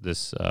this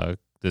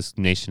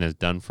nation has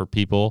done for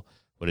people,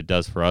 what it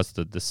does for us.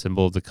 The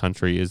symbol of the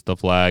country is the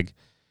flag,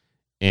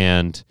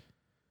 and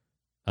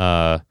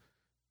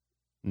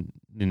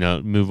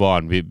move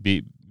on.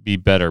 Be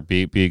better.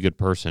 Be a good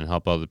person.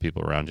 Help other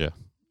people around you.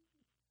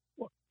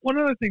 One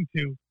other thing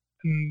too,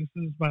 and this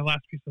is my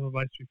last piece of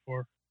advice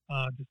before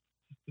just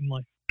in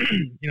life. I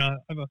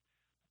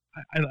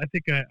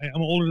think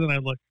I'm older than I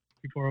look.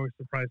 People are always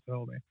surprised the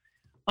whole day.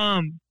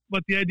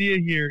 But the idea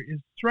here is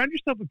surround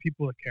yourself with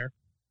people that care,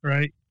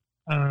 right?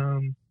 I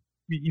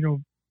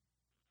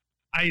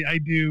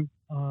do.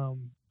 I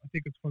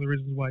think it's one of the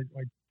reasons why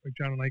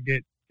John and I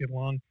get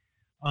along.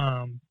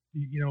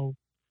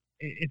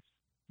 It's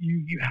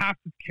you have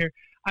to care.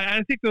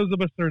 I think those of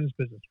us that are in this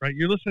business, right?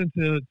 You're listening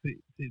to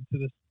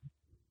this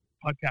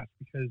podcast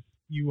because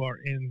you are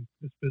in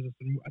this business,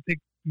 and I think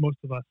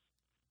most of us,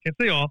 can't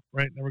say all,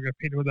 right? Now we're going to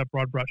paint it with that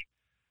broad brush,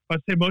 but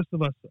I'd say most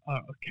of us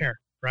care,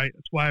 right?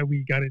 That's why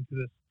we got into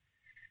this.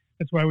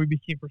 That's why we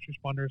became first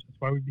responders. That's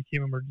why we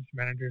became emergency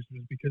managers,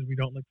 is because we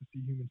don't like to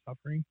see human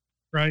suffering,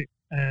 right?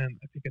 And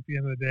I think at the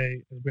end of the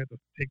day, we have to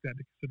take that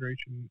into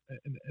consideration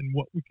and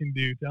what we can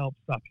do to help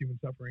stop human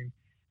suffering.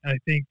 And I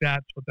think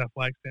that's what that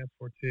flag stands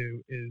for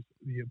too, is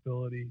the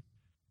ability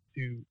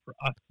for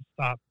us to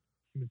stop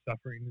human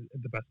suffering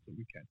the best that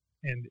we can.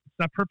 And it's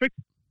not perfect.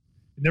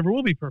 It never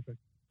will be perfect,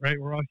 right?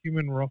 We're all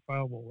human. We're all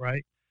fallible,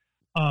 right?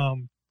 But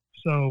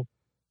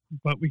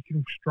we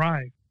can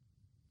strive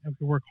and we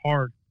can work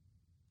hard.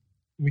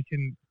 We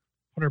can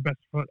put our best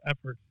foot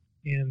effort.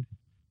 And,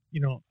 I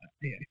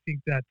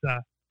think that,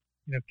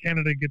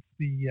 Canada gets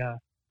the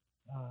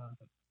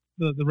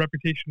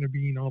reputation of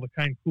being all the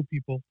kind, cool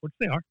people, which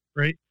they are,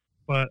 right?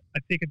 But I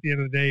think at the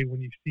end of the day, when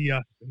you see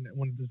us and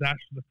when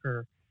disasters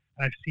occur,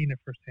 and I've seen it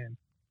firsthand,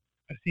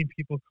 I've seen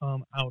people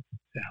come out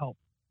to help.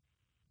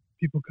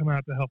 People come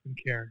out to help and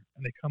care,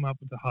 and they come out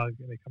with a hug,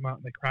 and they come out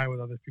and they cry with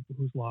other people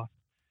who's lost,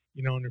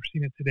 and we've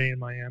seen it today in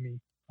Miami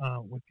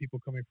with people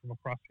coming from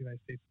across the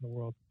United States and the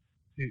world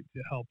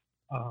to help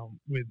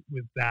with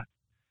that,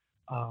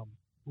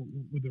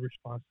 with the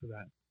response to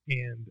that.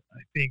 And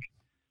I think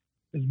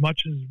as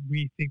much as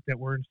we think that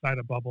we're inside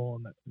a bubble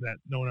and that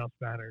no one else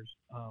matters,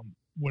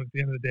 when at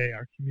the end of the day,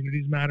 our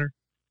communities matter,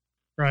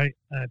 right?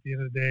 And at the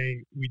end of the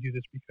day, we do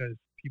this because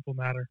people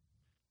matter.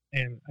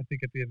 And I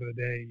think at the end of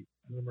the day,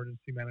 as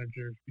emergency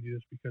managers, we do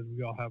this because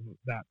we all have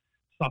that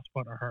soft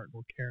spot in our heart.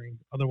 We're caring.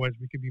 Otherwise,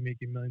 we could be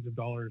making millions of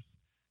dollars,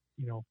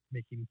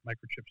 making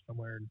microchips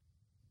somewhere and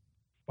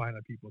spying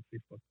on people at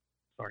Facebook.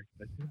 Sorry,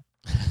 did I do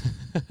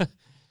that?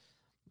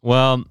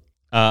 Well,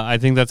 I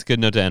think that's a good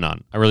note to end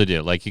on. I really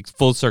do. Like,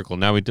 full circle.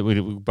 Now we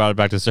brought it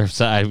back to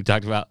Surfside. We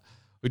talked about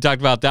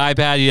the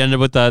iPad. You ended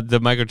up with the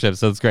microchips.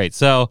 So it's great.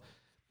 So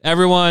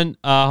everyone,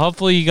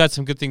 hopefully you got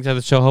some good things out of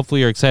the show.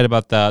 Hopefully you're excited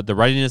about the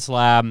Readiness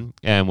Lab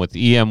and with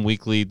EM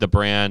Weekly, the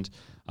brand.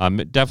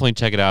 Definitely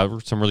check it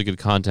out. Some really good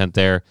content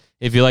there.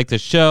 If you like the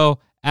show,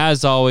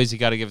 as always, you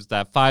got to give us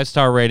that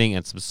 5-star rating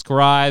and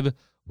subscribe.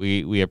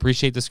 We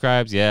appreciate the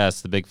scribes.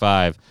 Yes, the big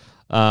 5.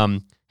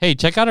 Hey,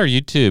 check out our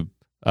YouTube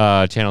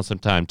channel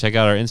sometime. Check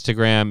out our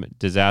Instagram,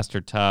 Disaster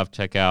Tough.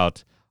 Check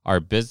out our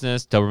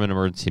business, Doberman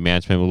Emergency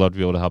Management. We'd love to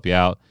be able to help you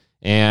out.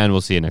 And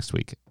we'll see you next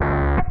week.